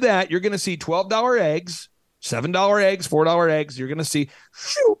they do that, you're going to see $12 eggs, $7 eggs, $4 eggs. You're going to see,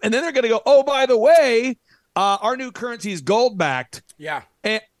 and then they're going to go, oh, by the way, our new currency is gold-backed. Yeah.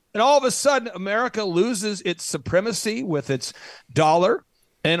 And all of a sudden, America loses its supremacy with its dollar.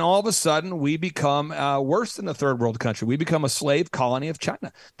 And all of a sudden, we become worse than a third world country. We become a slave colony of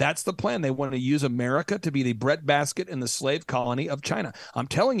China. That's the plan. They want to use America to be the breadbasket in the slave colony of China. I'm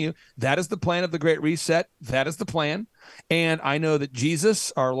telling you, that is the plan of the Great Reset. That is the plan. And I know that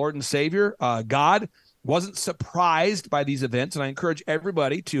Jesus, our Lord and Savior, God, wasn't surprised by these events. And I encourage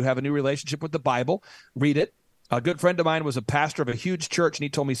everybody to have a new relationship with the Bible. Read it. A good friend of mine was a pastor of a huge church, and he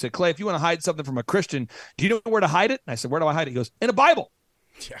told me, he said, Clay, if you want to hide something from a Christian, do you know where to hide it? And I said, where do I hide it? He goes, in a Bible.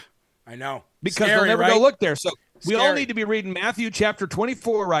 Yeah, I know. Because they'll never go look there. So we all need to be reading Matthew chapter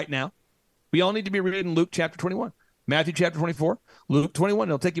 24 right now. We all need to be reading Luke chapter 21. Matthew chapter 24, Luke 21.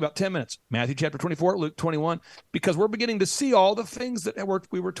 It'll take you about 10 minutes. Matthew chapter 24, Luke 21, because we're beginning to see all the things that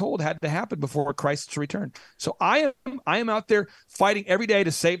we were told had to happen before Christ's return. So I am out there fighting every day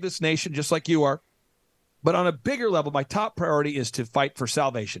to save this nation, just like you are. But on a bigger level, my top priority is to fight for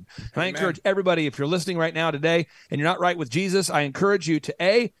salvation. And I encourage everybody, if you're listening right now today and you're not right with Jesus, I encourage you to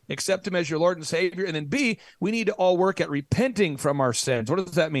A, accept him as your Lord and Savior, and then B, we need to all work at repenting from our sins. What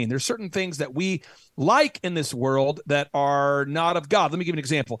does that mean? There's certain things that we like in this world that are not of God. Let me give you an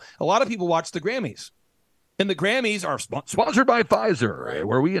example. A lot of people watch the Grammys. And the Grammys are sponsored by Pfizer,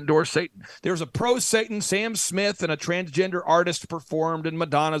 where we endorse Satan. There's a pro-Satan Sam Smith and a transgender artist performed, and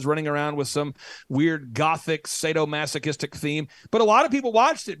Madonna's running around with some weird gothic sadomasochistic theme. But a lot of people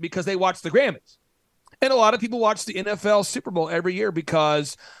watched it because they watched the Grammys. And a lot of people watch the NFL Super Bowl every year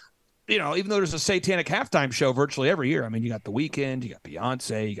because, you know, even though there's a satanic halftime show virtually every year, I mean, you got The Weeknd, you got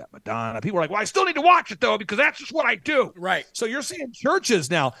Beyonce, you got Madonna. People are like, well, I still need to watch it, though, because that's just what I do. Right. So you're seeing churches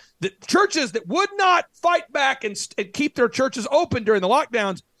now, churches that would not fight back and keep their churches open during the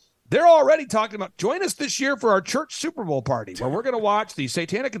lockdowns, they're already talking about, join us this year for our church Super Bowl party, where we're going to watch the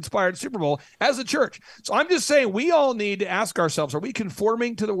satanic-inspired Super Bowl as a church. So I'm just saying we all need to ask ourselves, are we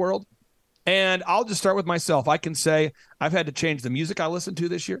conforming to the world? And I'll just start with myself. I can say I've had to change the music I listen to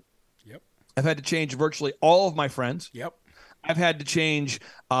this year. Yep. I've had to change virtually all of my friends. Yep. I've had to change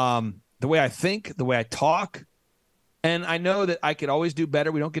the way I think, the way I talk. And I know that I could always do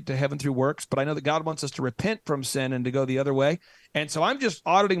better. We don't get to heaven through works, but I know that God wants us to repent from sin and to go the other way. And so I'm just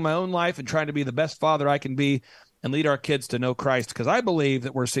auditing my own life and trying to be the best father I can be and lead our kids to know Christ, because I believe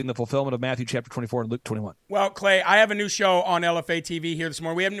that we're seeing the fulfillment of Matthew chapter 24 and Luke 21. Well, Clay, I have a new show on LFA TV here this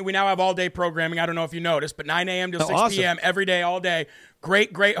morning. We now have all-day programming. I don't know if you noticed, but 9 a.m. to 6 p.m. every day, all day.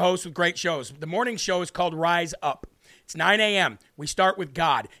 Great hosts with great shows. The morning show is called Rise Up. It's 9 a.m. We start with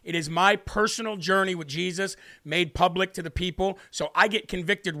God. It is my personal journey with Jesus made public to the people, so I get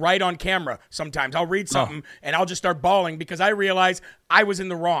convicted right on camera sometimes. I'll read something, and I'll just start bawling because I realize I was in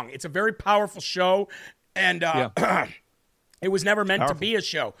the wrong. It's a very powerful show, and it was never meant to be a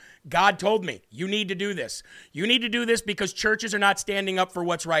show. God told me, you need to do this. You need to do this because churches are not standing up for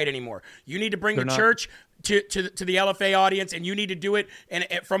what's right anymore. You need to bring the church to the LFA audience, and you need to do it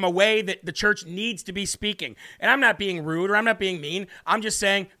from a way that the church needs to be speaking. And I'm not being rude or I'm not being mean. I'm just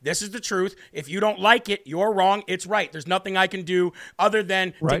saying this is the truth. If you don't like it, you're wrong. It's right. There's nothing I can do other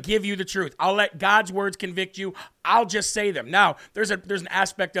than to give you the truth. I'll let God's words convict you. I'll just say them. Now, there's an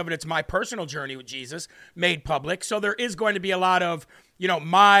aspect of it. It's my personal journey with Jesus made public. So there is going to be a lot of,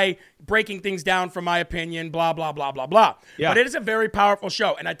 my breaking things down from my opinion, blah, blah, blah, blah, blah. Yeah. But it is a very powerful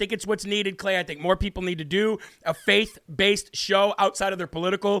show, and I think it's what's needed, Clay. I think more people need to do a faith-based show outside of their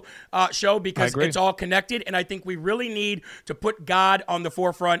political show because it's all connected, and I think we really need to put God on the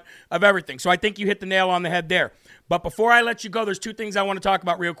forefront of everything. So I think you hit the nail on the head there. But before I let you go, there's two things I want to talk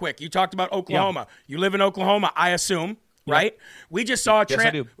about real quick. You talked about Oklahoma. Yeah. You live in Oklahoma, I assume, right? We just saw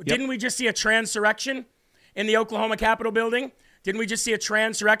Didn't we just see a transurrection in the Oklahoma Capitol building? Didn't we just see a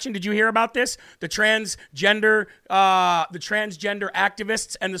transurrection? Did you hear about this? The transgender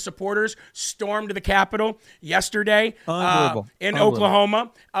activists and the supporters stormed the Capitol yesterday in Oklahoma.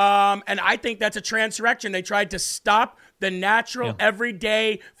 And I think that's a transurrection. They tried to stop the natural,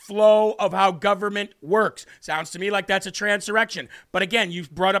 everyday flow of how government works. Sounds to me like that's a transurrection. But again, you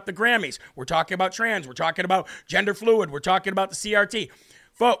brought up the Grammys. We're talking about trans. We're talking about gender fluid. We're talking about the CRT.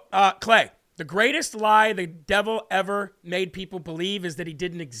 Clay, the greatest lie the devil ever made people believe is that he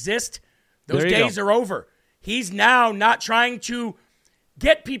didn't exist. Those days are over. He's now not trying to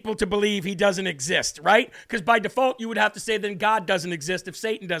get people to believe he doesn't exist, right? Because by default, you would have to say then God doesn't exist if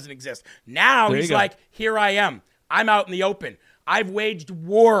Satan doesn't exist. Now he's like, here I am. I'm out in the open. I've waged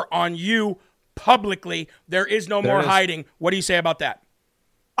war on you publicly. There is no more hiding. What do you say about that?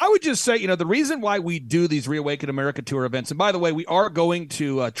 I would just say, the reason why we do these Reawaken America Tour events, and by the way, we are going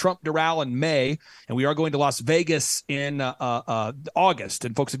to Trump Doral in May, and we are going to Las Vegas in August.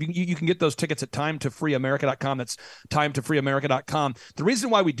 And folks, if you can get those tickets at timetofreeamerica.com. That's timetofreeamerica.com. The reason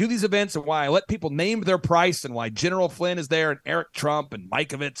why we do these events and why I let people name their price and why General Flynn is there and Eric Trump and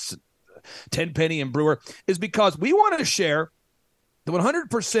Mikovits and Tenpenny and Brewer is because we want to share the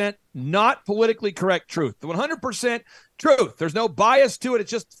 100% not politically correct truth, the 100% truth. There's no bias to it.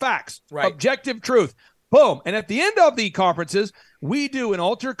 It's just facts, objective truth. Boom. And at the end of the conferences, we do an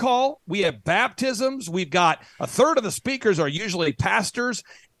altar call. We have baptisms. We've got a third of the speakers are usually pastors.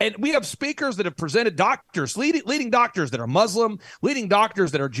 And we have speakers that have presented doctors, leading doctors that are Muslim, leading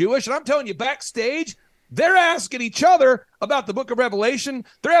doctors that are Jewish. And I'm telling you, backstage, they're asking each other about the book of Revelation.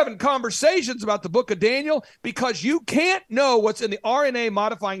 They're having conversations about the book of Daniel because you can't know what's in the RNA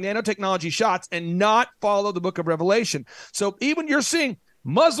modifying nanotechnology shots and not follow the book of Revelation. So even you're seeing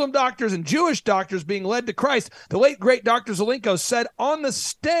Muslim doctors and Jewish doctors being led to Christ. The late, great Dr. Zelenko said on the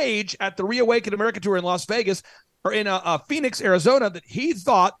stage at the Reawaken America Tour in Las Vegas or in Phoenix, Arizona, that he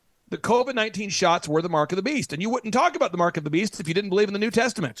thought the COVID-19 shots were the mark of the beast. And you wouldn't talk about the mark of the beast if you didn't believe in the New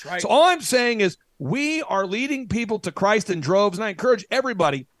Testament. That's right. So all I'm saying is we are leading people to Christ in droves, and I encourage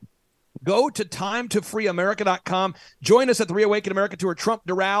everybody, go to timetofreeamerica.com. Join us at the Reawaken America Tour, Trump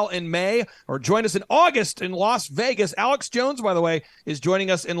Doral in May, or join us in August in Las Vegas. Alex Jones, by the way, is joining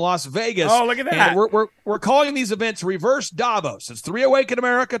us in Las Vegas. Oh, look at that. And we're calling these events Reverse Davos. It's the Reawaken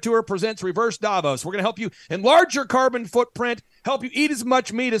America Tour presents Reverse Davos. We're going to help you enlarge your carbon footprint, help you eat as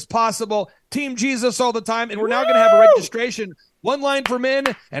much meat as possible, Team Jesus all the time, and we're now going to have a registration, one line for men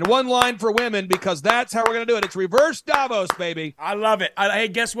and one line for women, because that's how we're going to do it. It's Reverse Davos, baby. I love it. Hey,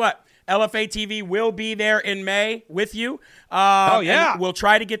 guess what? LFA TV will be there in May with you. We'll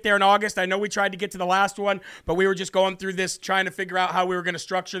try to get there in August. I know we tried to get to the last one, but we were just going through this, trying to figure out how we were going to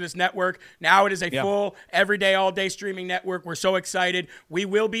structure this network. Now it is a full, everyday, all-day streaming network. We're so excited. We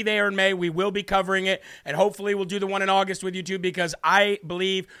will be there in May. We will be covering it, and hopefully we'll do the one in August with you too, because I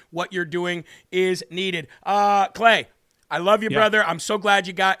believe what you're doing is needed. Clay, I love you, brother. I'm so glad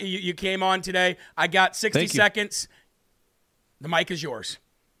you came on today. I got 60 seconds. The mic is yours.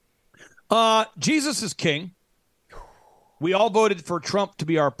 Jesus is king. We all voted for Trump to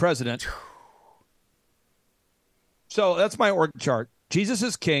be our president. So that's my org chart. Jesus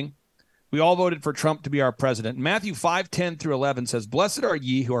is king. We all voted for Trump to be our president. Matthew 5:10 through 11 says, "Blessed are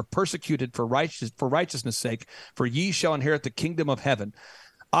ye who are persecuted for righteousness' sake, for ye shall inherit the kingdom of heaven."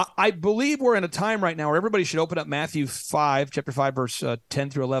 I believe we're in a time right now where everybody should open up Matthew 5, chapter 5, verse 10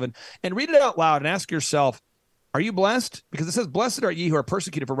 through 11, and read it out loud and ask yourself, are you blessed? Because it says, "Blessed are ye who are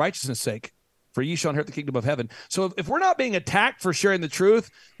persecuted for righteousness' sake, for ye shall inherit the kingdom of heaven." So if we're not being attacked for sharing the truth,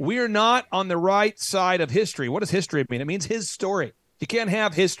 we are not on the right side of history. What does history mean? It means his story. You can't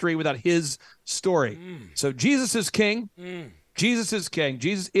have history without his story. So Jesus is king. Jesus is king.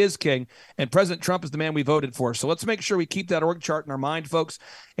 Jesus is king. And President Trump is the man we voted for. So let's make sure we keep that org chart in our mind, folks.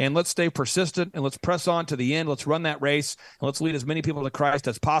 And let's stay persistent and let's press on to the end. Let's run that race. And let's lead as many people to Christ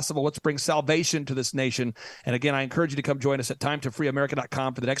as possible. Let's bring salvation to this nation. And again, I encourage you to come join us at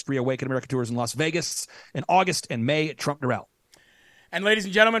timetofreeamerica.com for the next Reawaken America tours in Las Vegas in August and May at Trump Norrell. And ladies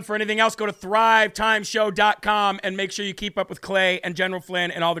and gentlemen, for anything else, go to thrivetimeshow.com and make sure you keep up with Clay and General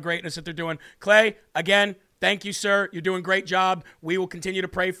Flynn and all the greatness that they're doing. Clay, again, thank you, sir. You're doing a great job. We will continue to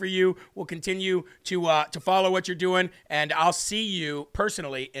pray for you. We'll continue to follow what you're doing, and I'll see you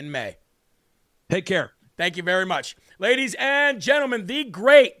personally in May. Take care. Thank you very much. Ladies and gentlemen, the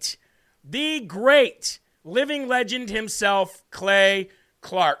great living legend himself, Clay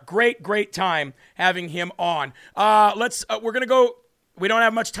Clark. Great time having him on. We're going to go. We don't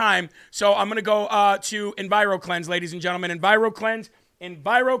have much time, so I'm going to go to EnviroCleanse, ladies and gentlemen. EnviroCleanse.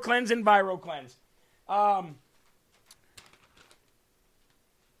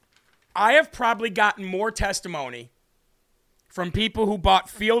 I have probably gotten more testimony from people who bought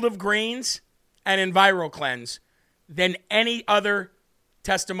Field of Greens and EnviroCleanse than any other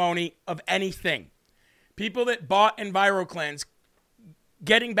testimony of anything. People that bought EnviroCleanse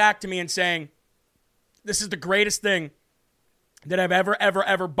getting back to me and saying, "This is the greatest thing that I've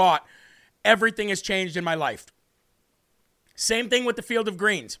ever bought. Everything has changed in my life." Same thing with the Field of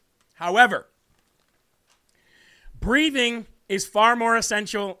Greens. However, breathing is far more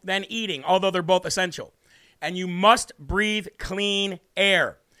essential than eating, although they're both essential. And you must breathe clean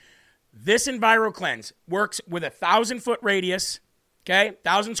air. This EnviroCleanse works with 1,000-foot radius,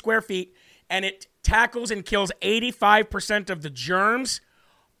 1,000 square feet, and it tackles and kills 85% of the germs,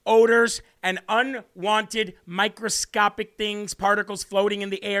 odors, and unwanted microscopic things, particles floating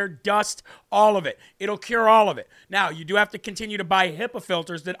in the air, dust, all of it. It'll cure all of it. Now, you do have to continue to buy HEPA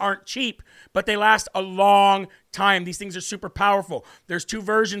filters that aren't cheap, but they last a long time. These things are super powerful. There's 2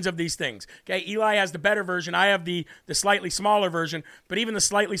 versions of these things. Eli has the better version. I have the slightly smaller version, but even the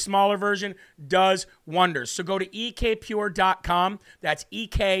slightly smaller version does wonders. So go to ekpure.com. That's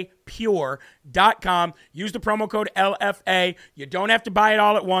ekpure.com. Use the promo code LFA. You don't have to buy it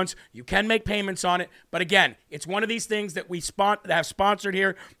all at once. You can make payments on it. But again, it's one of these things that we have sponsored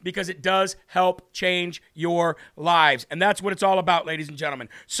here because it does help change your lives. And that's what it's all about, ladies and gentlemen.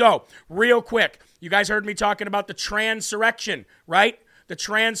 So, real quick, you guys heard me talking about the Transurrection, right? The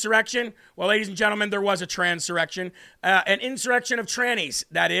Transurrection. Well, ladies and gentlemen, there was a Transurrection, an insurrection of trannies,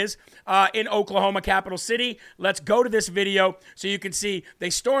 that is, in Oklahoma, capital city. Let's go to this video so you can see they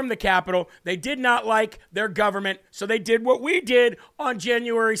stormed the Capitol. They did not like their government, so they did what we did on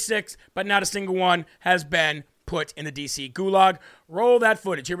January 6th, but not a single one has been put in the D.C. gulag. Roll that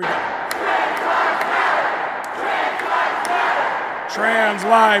footage. Here we go. Trans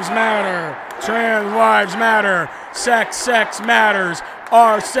lives matter. Trans lives matter. Sex matters.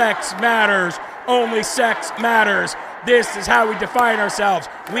 Our sex matters. Only sex matters. This is how we define ourselves.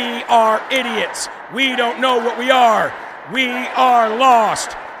 We are idiots. We don't know what we are. We are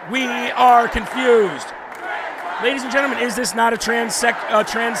lost. We are confused. Ladies and gentlemen, is this not a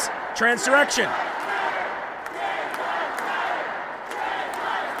transurrection?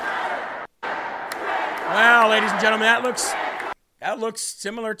 Well, ladies and gentlemen, that looks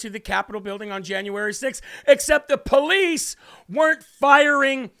similar to the Capitol building on January 6th, except the police weren't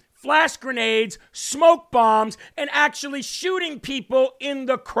firing flash grenades, smoke bombs, and actually shooting people in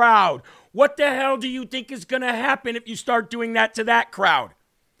the crowd. What the hell do you think is going to happen if you start doing that to that crowd?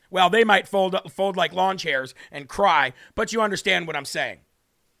 Well, they might fold like lawn chairs and cry, but you understand what I'm saying.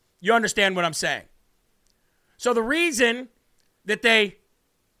 You understand what I'm saying. So the reason that they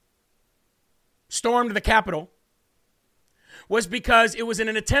stormed the Capitol was because it was in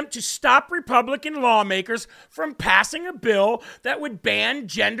an attempt to stop Republican lawmakers from passing a bill that would ban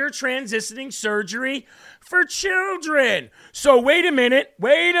gender transitioning surgery for children. So wait a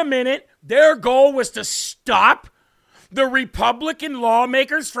minute. Their goal was to stop the Republican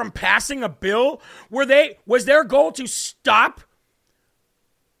lawmakers from passing a bill? Was their goal to stop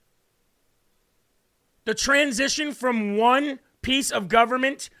the transition from one piece of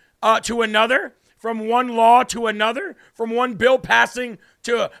government to another, from one law to another, from one bill passing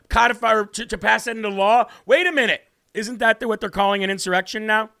to codify or to pass it into law? Wait a minute. Isn't that what they're calling an insurrection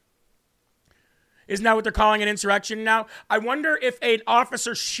now? Isn't that what they're calling an insurrection now? I wonder if an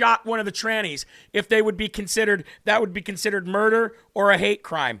officer shot one of the trannies, if that would be considered murder or a hate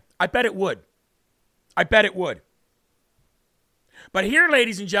crime. I bet it would. But here,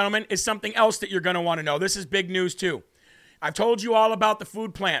 ladies and gentlemen, is something else that you're going to want to know. This is big news too. I've told you all about the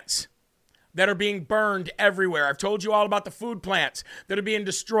food plants that are being burned everywhere. I've told you all about the food plants that are being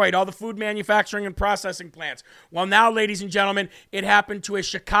destroyed, all the food manufacturing and processing plants. Well, now, ladies and gentlemen, it happened to a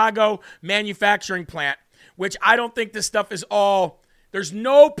Chicago manufacturing plant, which I don't think this stuff is all. There's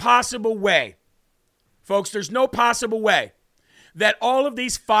no possible way, folks, there's no possible way that all of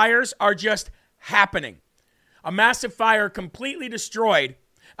these fires are just happening. A massive fire completely destroyed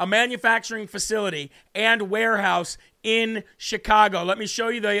a manufacturing facility and warehouse in Chicago. Let me show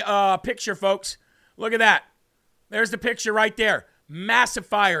you the picture, folks. Look at that. There's the picture right there. Massive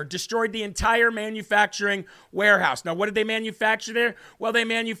fire destroyed the entire manufacturing warehouse. Now, what did they manufacture there? Well, they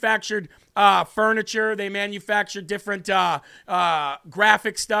manufactured furniture. They manufactured different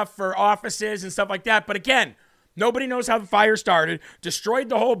graphic stuff for offices and stuff like that. But again, nobody knows how the fire started, destroyed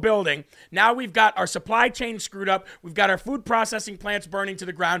the whole building. Now we've got our supply chain screwed up. We've got our food processing plants burning to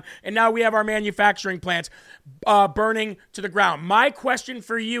the ground. And now we have our manufacturing plants burning to the ground. My question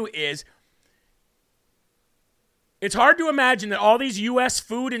for you is, it's hard to imagine that all these U.S.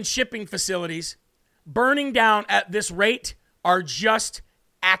 food and shipping facilities burning down at this rate are just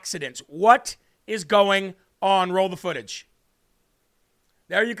accidents. What is going on? Roll the footage.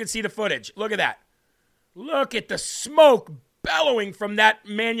 There you can see the footage. Look at that. Look at the smoke bellowing from that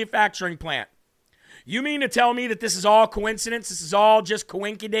manufacturing plant. You mean to tell me that this is all coincidence? This is all just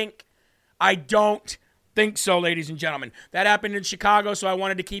coinkydink? I don't think so, ladies and gentlemen. That happened in Chicago, so I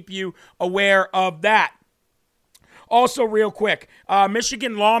wanted to keep you aware of that. Also, real quick,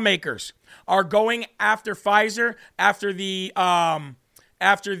 Michigan lawmakers are going after Pfizer after the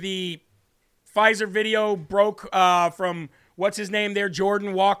Pfizer video broke from what's his name there,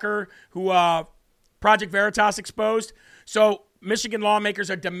 Jordan Walker, who Project Veritas exposed. So Michigan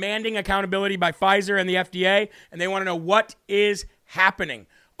lawmakers are demanding accountability by Pfizer and the FDA, and they want to know what is happening.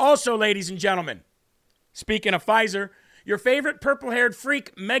 Also, ladies and gentlemen, speaking of Pfizer, your favorite purple-haired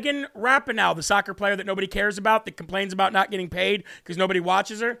freak, Megan Rapinoe, the soccer player that nobody cares about, that complains about not getting paid because nobody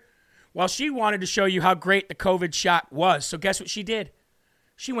watches her, well, she wanted to show you how great the COVID shot was. So guess what she did?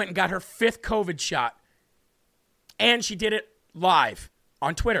 She went and got her 5th COVID shot, and she did it live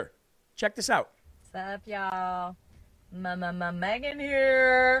on Twitter. Check this out. What's up, y'all? Megan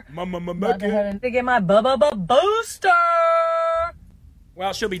here. Megan. Go ahead and get my booster.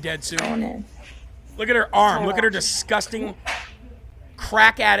 Well, she'll be dead soon. Look at her arm. Look at her disgusting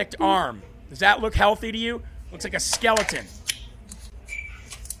crack addict arm. Does that look healthy to you? Looks like a skeleton.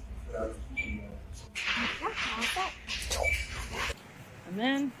 I'm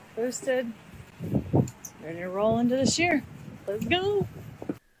in, boosted, ready to roll into this year. Let's go.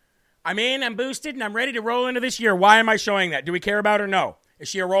 I'm in, I'm boosted, and I'm ready to roll into this year. Why am I showing that? Do we care about her? No. Is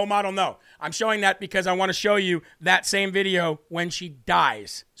she a role model? No. I'm showing that because I want to show you that same video when she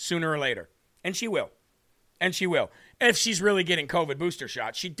dies sooner or later. And she will. And she will. If she's really getting COVID booster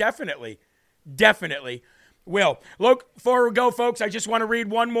shots, she definitely will. Look, before we go, folks, I just want to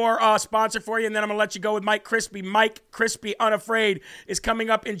read one more sponsor for you, and then I'm going to let you go with Mike Crispy. Mike Crispy Unafraid is coming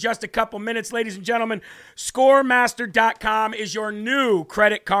up in just a couple minutes. Ladies and gentlemen, ScoreMaster.com is your new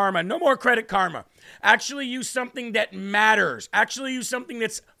Credit Karma. No more Credit Karma. Actually use something that matters. Actually use something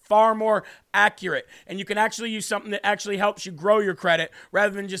that's far more accurate. And you can actually use something that actually helps you grow your credit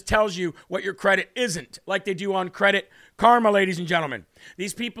rather than just tells you what your credit isn't, like they do on Credit Karma, ladies and gentlemen.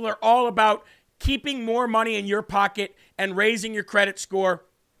 These people are all about keeping more money in your pocket and raising your credit score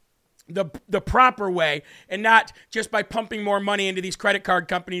the proper way, and not just by pumping more money into these credit card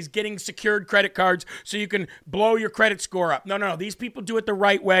companies, getting secured credit cards so you can blow your credit score up. No. These people do it the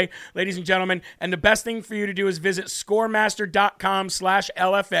right way, ladies and gentlemen. And the best thing for you to do is visit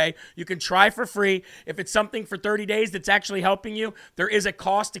scoremaster.com/LFA. You can try for free. If it's something for 30 days that's actually helping you, there is a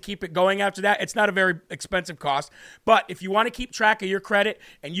cost to keep it going after that. It's not a very expensive cost. But if you want to keep track of your credit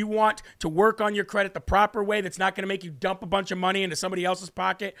and you want to work on your credit the proper way that's not going to make you dump a bunch of money into somebody else's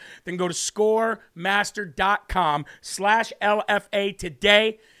pocket, then go to scoremaster.com/LFA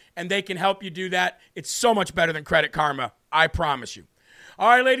today, and they can help you do that. It's so much better than Credit Karma, I promise you. All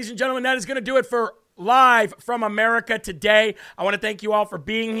right, ladies and gentlemen, that is going to do it for live from America today. I want to thank you all for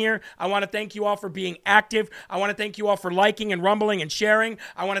being here. I want to thank you all for being active. I want to thank you all for liking and rumbling and sharing.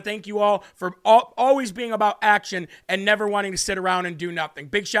 I want to thank you all for always being about action and never wanting to sit around and do nothing.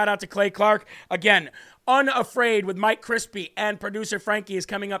 Big shout out to Clay Clark. Again, Unafraid with Mike Crispy and producer Frankie is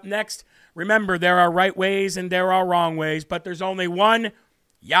coming up next. Remember, there are right ways and there are wrong ways, but there's only one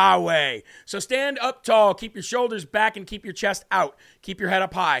Yahweh. So stand up tall, keep your shoulders back, and keep your chest out. Keep your head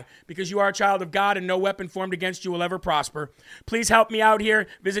up high, because you are a child of God and no weapon formed against you will ever prosper. Please help me out here.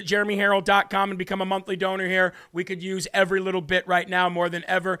 Visit jeremyherald.com and become a monthly donor here. We could use every little bit right now more than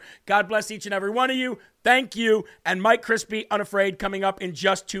ever. God bless each and every one of you. Thank you. And Mike Crispy, Unafraid, coming up in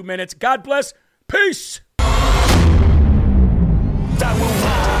just 2 minutes. God bless. Peace. That